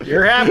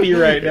 you're happy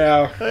right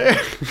now.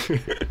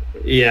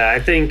 Yeah, I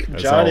think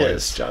John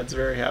always. is. John's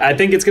very happy. I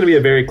think it's going to be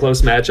a very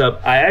close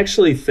matchup. I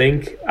actually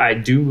think I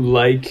do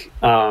like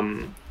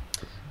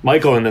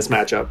Michael in this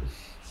matchup.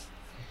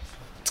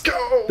 Let's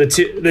go.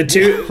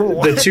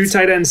 The two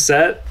tight end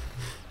set.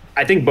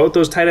 I think both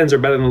those tight ends are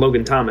better than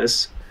Logan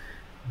Thomas.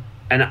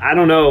 And I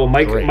don't know,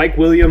 Great. Mike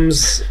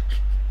Williams.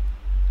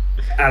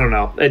 I don't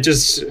know. It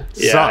just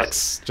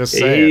Sucks. Just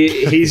say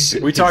it. He's.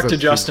 We talked to a-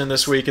 Justin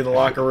this week in the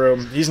locker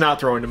room. He's not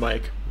throwing to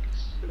Mike.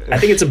 I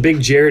think it's a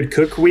big Jared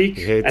Cook week.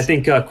 hates- I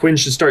think Quinn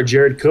should start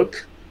Jared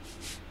Cook,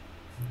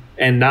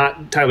 and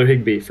not Tyler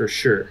Higbee for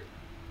sure.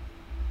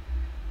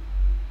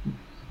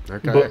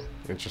 Okay. But-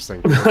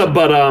 Interesting.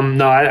 But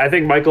no, I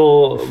think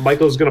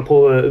Michael's going to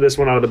pull this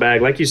one out of the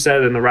bag. Like you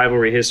said in the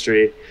rivalry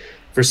history,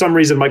 for some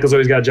reason Michael's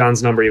always got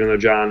John's number, even though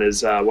John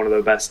is one of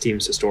the best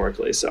teams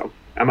historically. So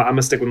I'm going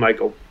to stick with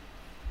Michael.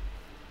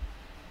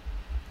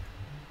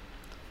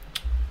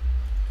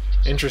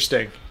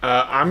 Interesting.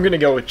 I'm going to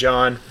go with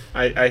John.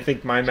 I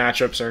think my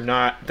matchups are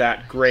not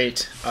that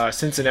great.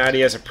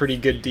 Cincinnati has a pretty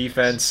good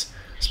defense,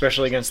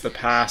 especially against the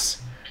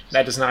pass.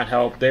 That does not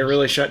help. They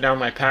really shut down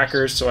my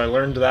Packers, so I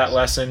learned that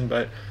lesson.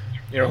 But,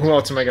 who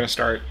else am I going to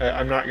start?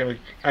 I'm not going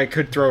to. I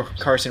could throw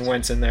Carson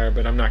Wentz in there,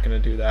 but I'm not going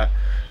to do that.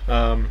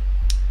 I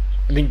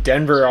think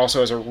Denver also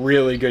has a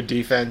really good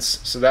defense,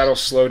 so that'll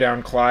slow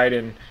down Clyde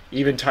and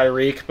even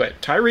Tyreek.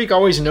 But Tyreek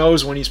always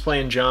knows when he's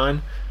playing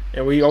John.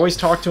 And we always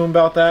talk to him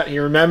about that. He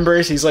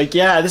remembers. He's like,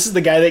 yeah, this is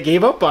the guy that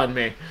gave up on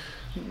me.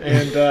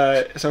 And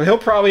so he'll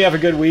probably have a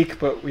good week,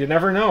 but you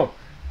never know.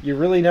 You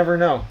really never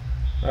know.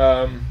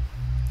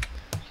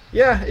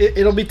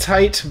 It'll be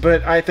tight,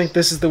 but I think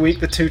this is the week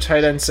the 2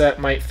 tight end set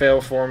might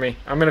fail for me.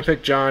 I'm going to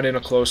pick John in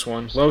a close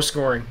one. Low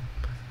scoring.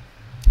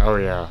 Oh,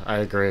 yeah, I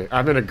agree.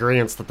 I'm in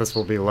agreement that this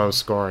will be low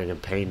scoring and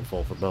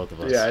painful for both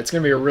of us. Yeah, it's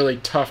going to be a really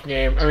tough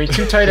game. I mean,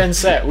 2 tight end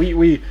set.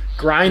 We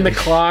grind the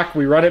clock.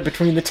 We run it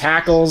between the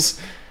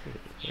tackles.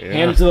 Yeah.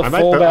 Hand it to the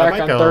fullback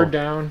on 3rd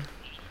down.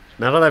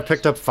 Now that I've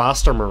picked up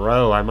Foster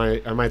Moreau, I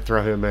might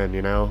throw him in.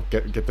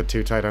 Get the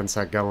 2 tight end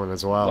set going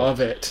as well.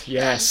 Love it.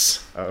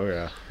 Yes.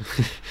 Oh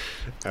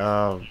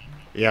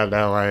yeah.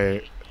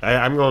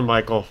 I'm going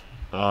Michael.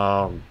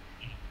 I'm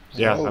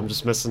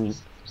just missing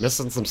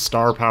some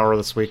star power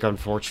this week,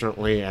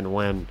 unfortunately. And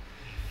when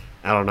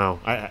I don't know,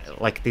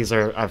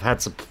 I've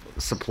had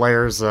some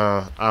players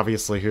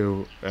obviously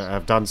who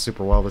have done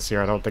super well this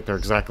year. I don't think they're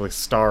exactly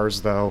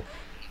stars though.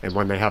 And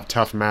when they have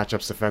tough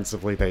matchups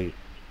defensively,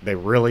 they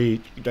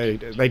really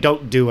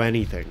don't do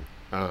anything.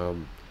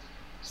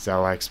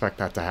 So I expect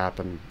that to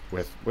happen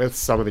with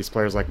some of these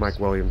players like Mike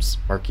Williams,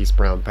 Marquise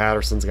Brown.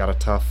 Patterson's got a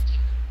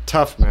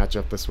tough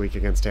matchup this week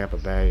against Tampa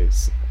Bay.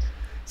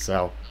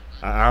 So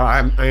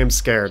I am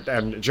scared,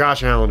 and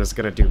Josh Allen is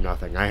going to do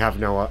nothing. I have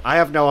no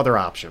other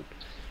option.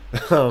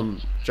 I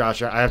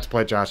have to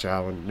play Josh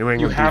Allen. New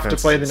England. You have to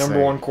play the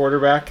number 1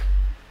 quarterback.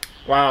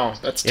 Wow,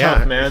 that's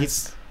tough, man.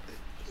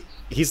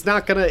 He's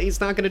not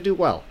gonna do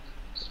well.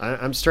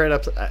 I'm straight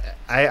up.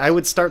 I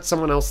would start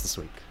someone else this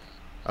week,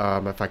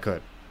 if I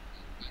could.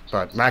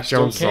 But Mac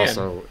Jones is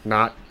also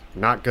not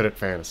good at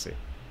fantasy.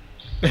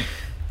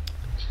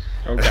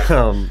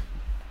 Okay.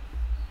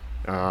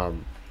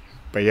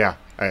 But yeah,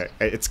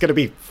 it's gonna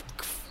be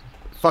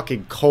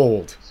fucking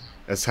cold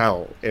as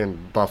hell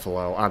in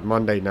Buffalo on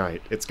Monday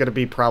night. It's gonna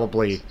be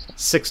probably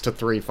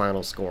 6-3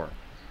 final score.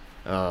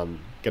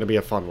 Gonna be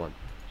a fun one.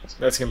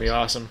 That's gonna be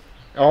awesome.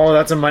 Oh,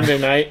 that's a Monday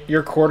night.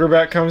 Your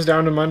quarterback comes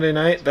down to Monday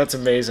night? That's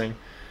amazing.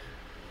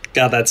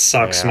 God, that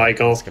sucks,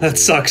 Michael. That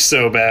sucks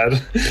so bad.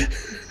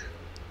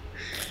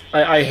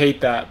 I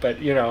hate that, but,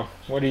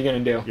 what are you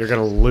going to do? You're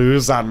going to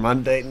lose on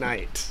Monday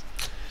night.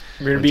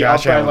 You're going to be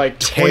up by,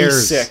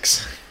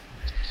 26.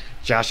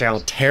 Josh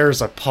Allen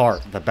tears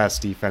apart the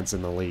best defense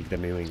in the league, the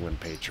New England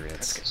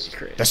Patriots. That's going to be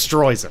crazy.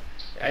 Destroys it.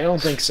 I don't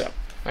think so.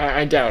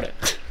 I doubt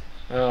it.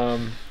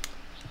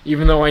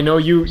 Even though I know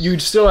you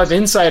still have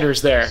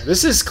insiders there.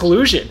 This is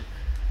collusion.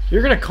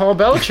 You're going to call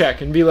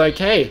Belichick and be like,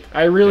 hey,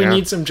 I really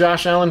need some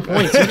Josh Allen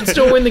points. You can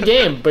still win the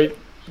game, but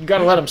you got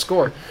to let him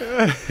score.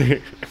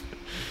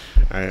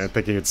 I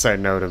think he would say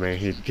no to me.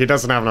 He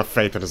doesn't have enough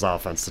faith in his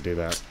offense to do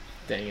that.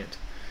 Dang it.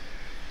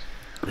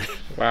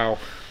 Wow.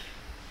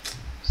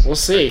 We'll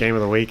see. Game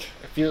of the week.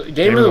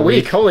 Game of the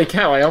week. Holy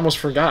cow, I almost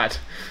forgot.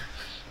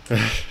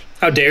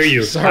 How dare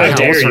you? Sorry. How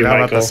dare you, Michael?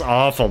 About this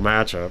awful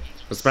matchup.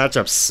 This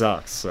matchup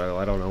sucks, so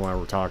I don't know why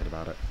we're talking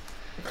about it.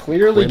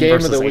 Clearly, game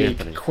of the week.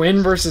 Anthony.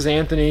 Quinn versus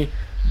Anthony.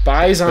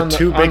 Buys on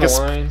the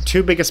line.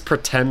 Two biggest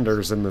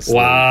pretenders in this league.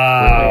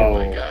 Wow.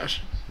 Oh my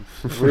gosh.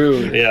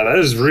 Rude. Yeah, that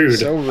is rude.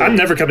 So rude. I'm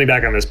never coming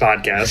back on this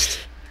podcast.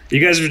 You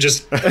guys have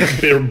just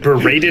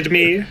berated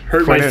me,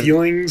 hurt my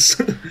feelings.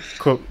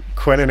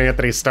 Quinn and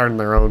Anthony starting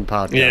their own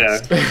podcast. Yeah.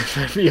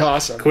 That'd be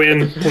awesome.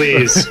 Quinn,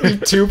 please.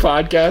 2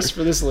 podcasts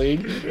for this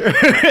league.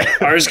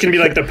 Ours can be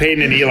like the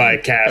Peyton and Eli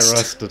cast. The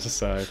rest to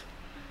decide.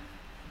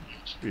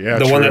 Yeah,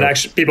 the true. one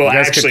that people you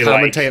guys actually could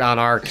commentate on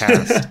our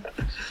cast.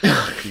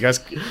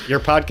 Your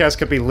podcast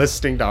could be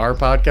listening to our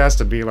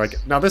podcast and be like,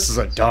 "Now this is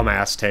a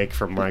dumbass take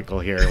from Michael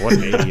here. What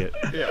an idiot!"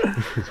 Yeah,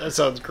 that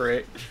sounds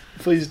great.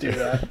 Please do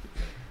that.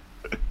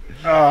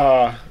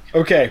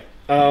 Okay.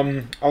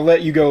 I'll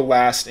let you go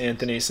last,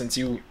 Anthony, since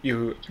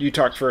you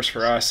talked first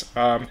for us.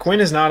 Quinn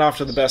is not off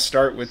to the best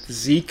start with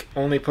Zeke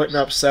only putting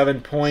up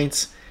 7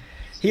 points.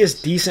 He has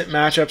decent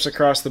matchups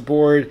across the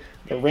board.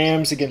 The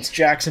Rams against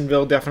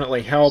Jacksonville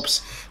definitely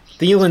helps.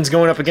 Thielen's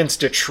going up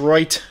against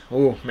Detroit.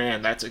 Oh,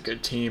 man, that's a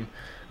good team.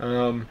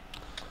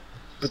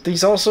 But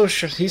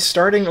he's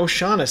starting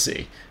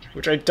O'Shaughnessy,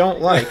 which I don't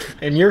like.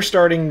 And you're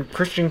starting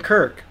Christian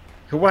Kirk,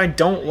 who I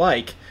don't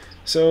like.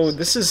 So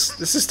this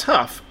is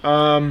tough.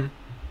 I'm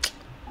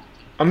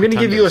going to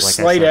give you a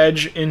slight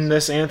edge in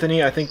this,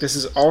 Anthony. I think this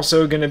is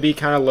also going to be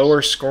kind of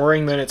lower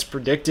scoring than it's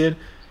predicted,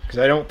 because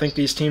I don't think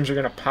these teams are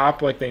going to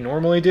pop like they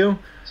normally do.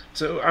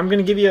 So I'm going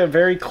to give you a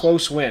very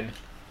close win.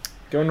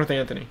 Going with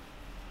Anthony.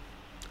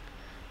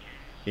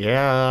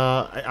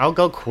 Yeah, I'll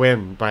go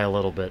Quinn by a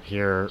little bit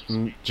here,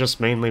 just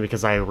mainly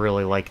because I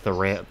really like the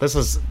Rams. This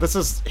is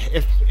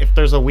if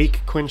there's a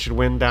week Quinn should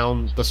win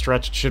down the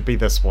stretch, it should be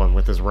this one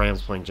with his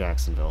Rams playing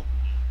Jacksonville,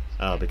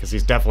 because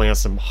he's definitely has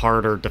some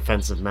harder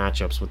defensive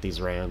matchups with these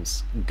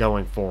Rams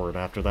going forward.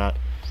 After that,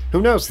 who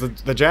knows?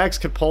 The Jags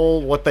could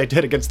pull what they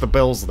did against the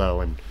Bills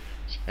though,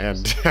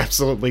 and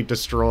absolutely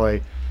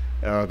destroy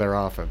their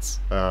offense.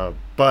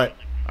 But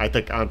I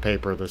think on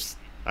paper,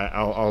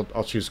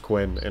 I'll choose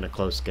Quinn in a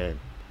close game.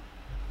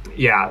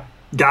 Yeah,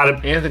 got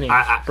it. Anthony,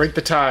 break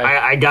the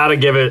tie. I gotta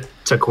give it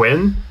to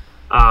Quinn.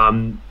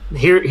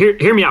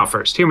 Hear me out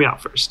first. Hear me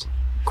out first.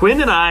 Quinn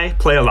and I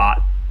play a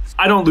lot.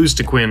 I don't lose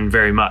to Quinn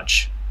very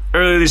much.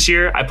 Earlier this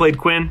year, I played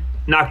Quinn,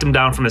 knocked him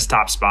down from his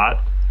top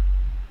spot.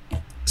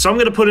 So I'm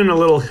gonna put in a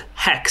little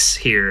hex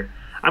here.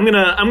 I'm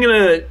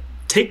gonna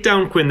take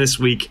down Quinn this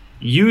week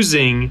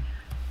using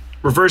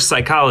reverse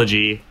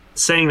psychology,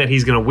 saying that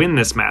he's gonna win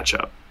this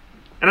matchup.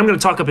 And I'm gonna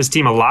talk up his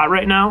team a lot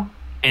right now,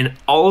 and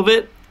all of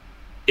it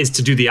is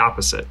to do the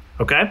opposite,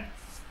 okay?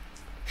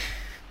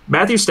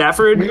 Matthew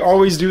Stafford. We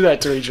always do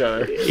that to each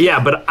other. Yeah,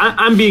 but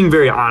I'm being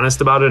very honest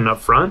about it and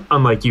upfront,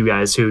 unlike you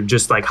guys who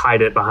just like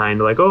hide it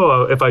behind like,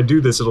 oh, if I do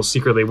this, it'll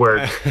secretly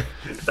work.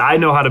 I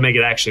know how to make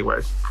it actually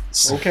work.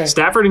 Okay.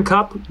 Stafford and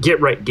Kupp,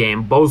 get right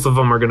game. Both of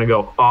them are going to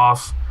go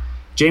off.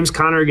 James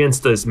Conner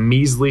against this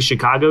measly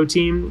Chicago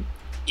team,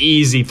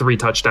 easy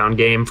 3-touchdown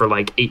game for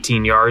like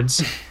 18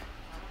 yards.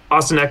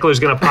 Austin Eckler's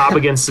going to pop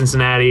against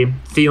Cincinnati.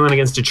 Thielen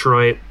against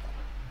Detroit.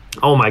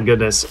 Oh my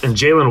goodness. And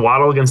Jalen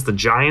Waddle against the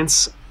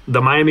Giants.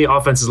 The Miami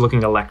offense is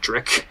looking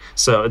electric,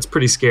 so it's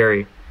pretty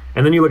scary.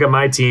 And then you look at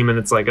my team, and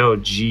it's like, oh,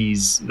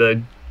 geez.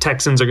 The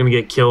Texans are going to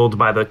get killed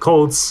by the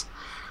Colts.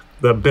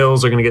 The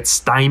Bills are going to get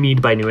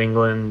stymied by New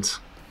England.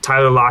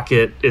 Tyler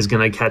Lockett is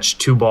going to catch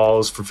 2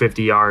 balls for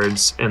 50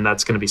 yards, and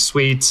that's going to be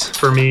sweet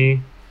for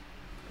me.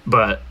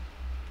 But,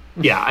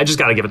 yeah, I just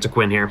got to give it to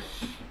Quinn here.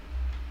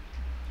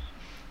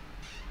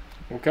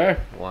 Okay.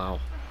 Wow.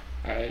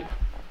 I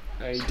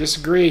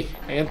disagree.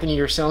 Anthony,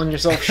 you're selling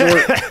yourself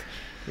short.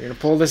 You're going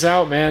to pull this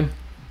out, man.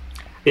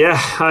 Yeah,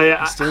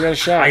 I Still got a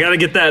shot. I got to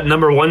get that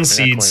number 1 Quinn.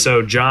 seed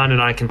so John and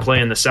I can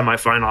play in the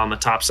semifinal on the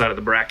top side of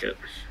the bracket.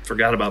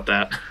 Forgot about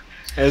that.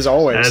 As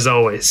always. As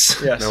always.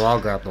 Yes. No, I'll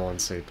grab the 1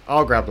 seed. You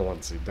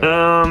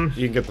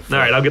can get the 4.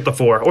 All right, I'll get the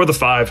 4 or the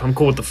 5. I'm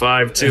cool with the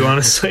 5 too,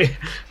 honestly.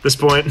 At this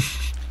point,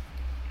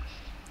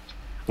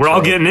 we're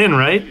all getting in,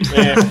 right?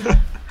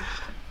 Yeah.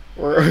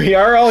 We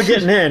are all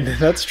getting in.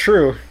 That's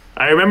true.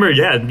 I remember,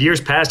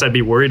 years past, I'd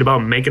be worried about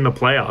making the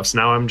playoffs.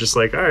 Now I'm just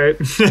like, all right.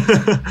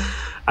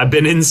 I've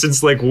been in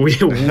since like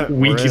week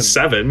in.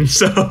 7,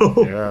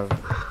 so Yeah.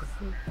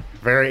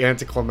 Very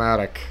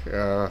anticlimactic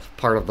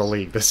part of the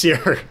league this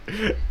year.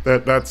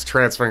 That's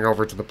transferring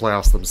over to the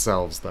playoffs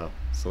themselves, though.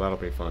 So that'll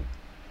be fun.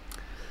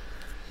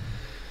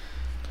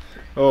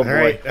 Oh, All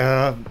boy.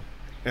 right.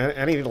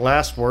 Any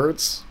last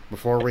words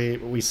before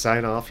we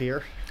sign off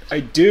here? I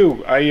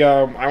do.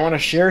 I want to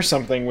share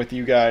something with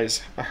you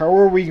guys. How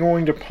are we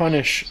going to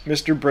punish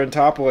Mr.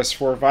 Brentopoulos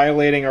for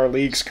violating our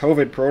league's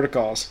COVID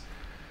protocols?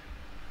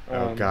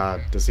 Oh,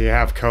 God. Does he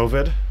have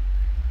COVID?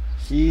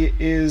 He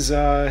is,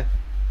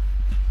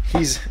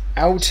 he's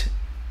out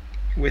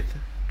with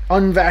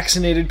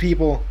unvaccinated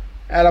people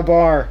at a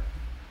bar.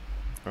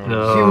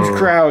 no. Huge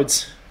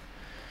crowds.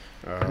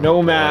 No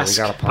boy, mask.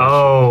 We gotta punish him.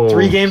 Oh,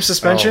 3-game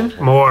suspension?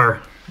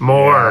 more.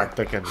 Yeah, I'm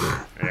thinking,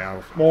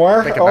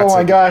 More? thinking Oh that's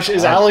my a- gosh.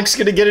 Is Alex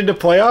going to get into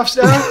playoffs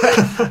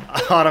now?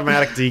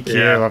 automatic DQ.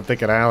 Yeah. I'm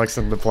thinking Alex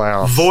in the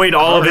playoffs. Void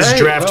all of his Alright,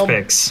 draft well-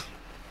 picks.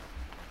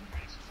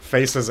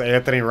 Faces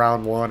Anthony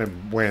round 1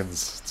 and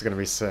wins. It's gonna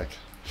be sick.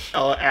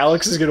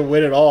 Alex is going to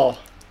win it all.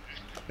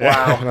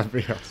 Wow. That'd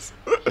be awesome.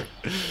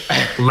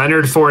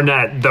 Leonard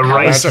Fournette, the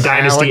Rice That's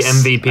Dynasty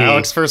MVP.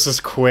 Alex versus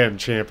Quinn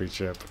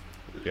championship.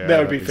 Yeah, That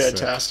would be that'd sick.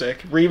 fantastic.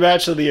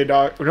 Rematch of the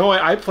inaugural. No,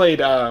 I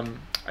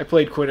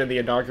played Quinn in the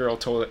inaugural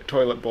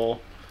toilet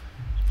bowl.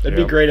 It'd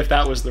be Yep. great if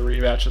that was the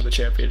rematch of the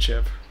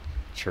championship.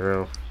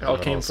 True. It all That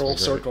would came also full be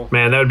great. circle.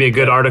 Man, that would be a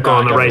good article No,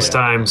 in the Rice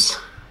definitely. Times.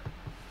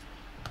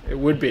 It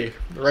would be.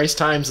 The Rice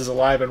Times is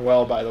alive and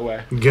well, by the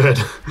way. Good.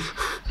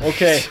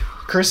 Okay,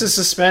 Chris is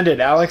suspended.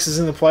 Alex is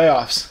in the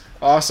playoffs.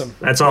 Awesome.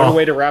 That's What all. a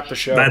way to wrap the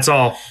show. That's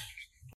all.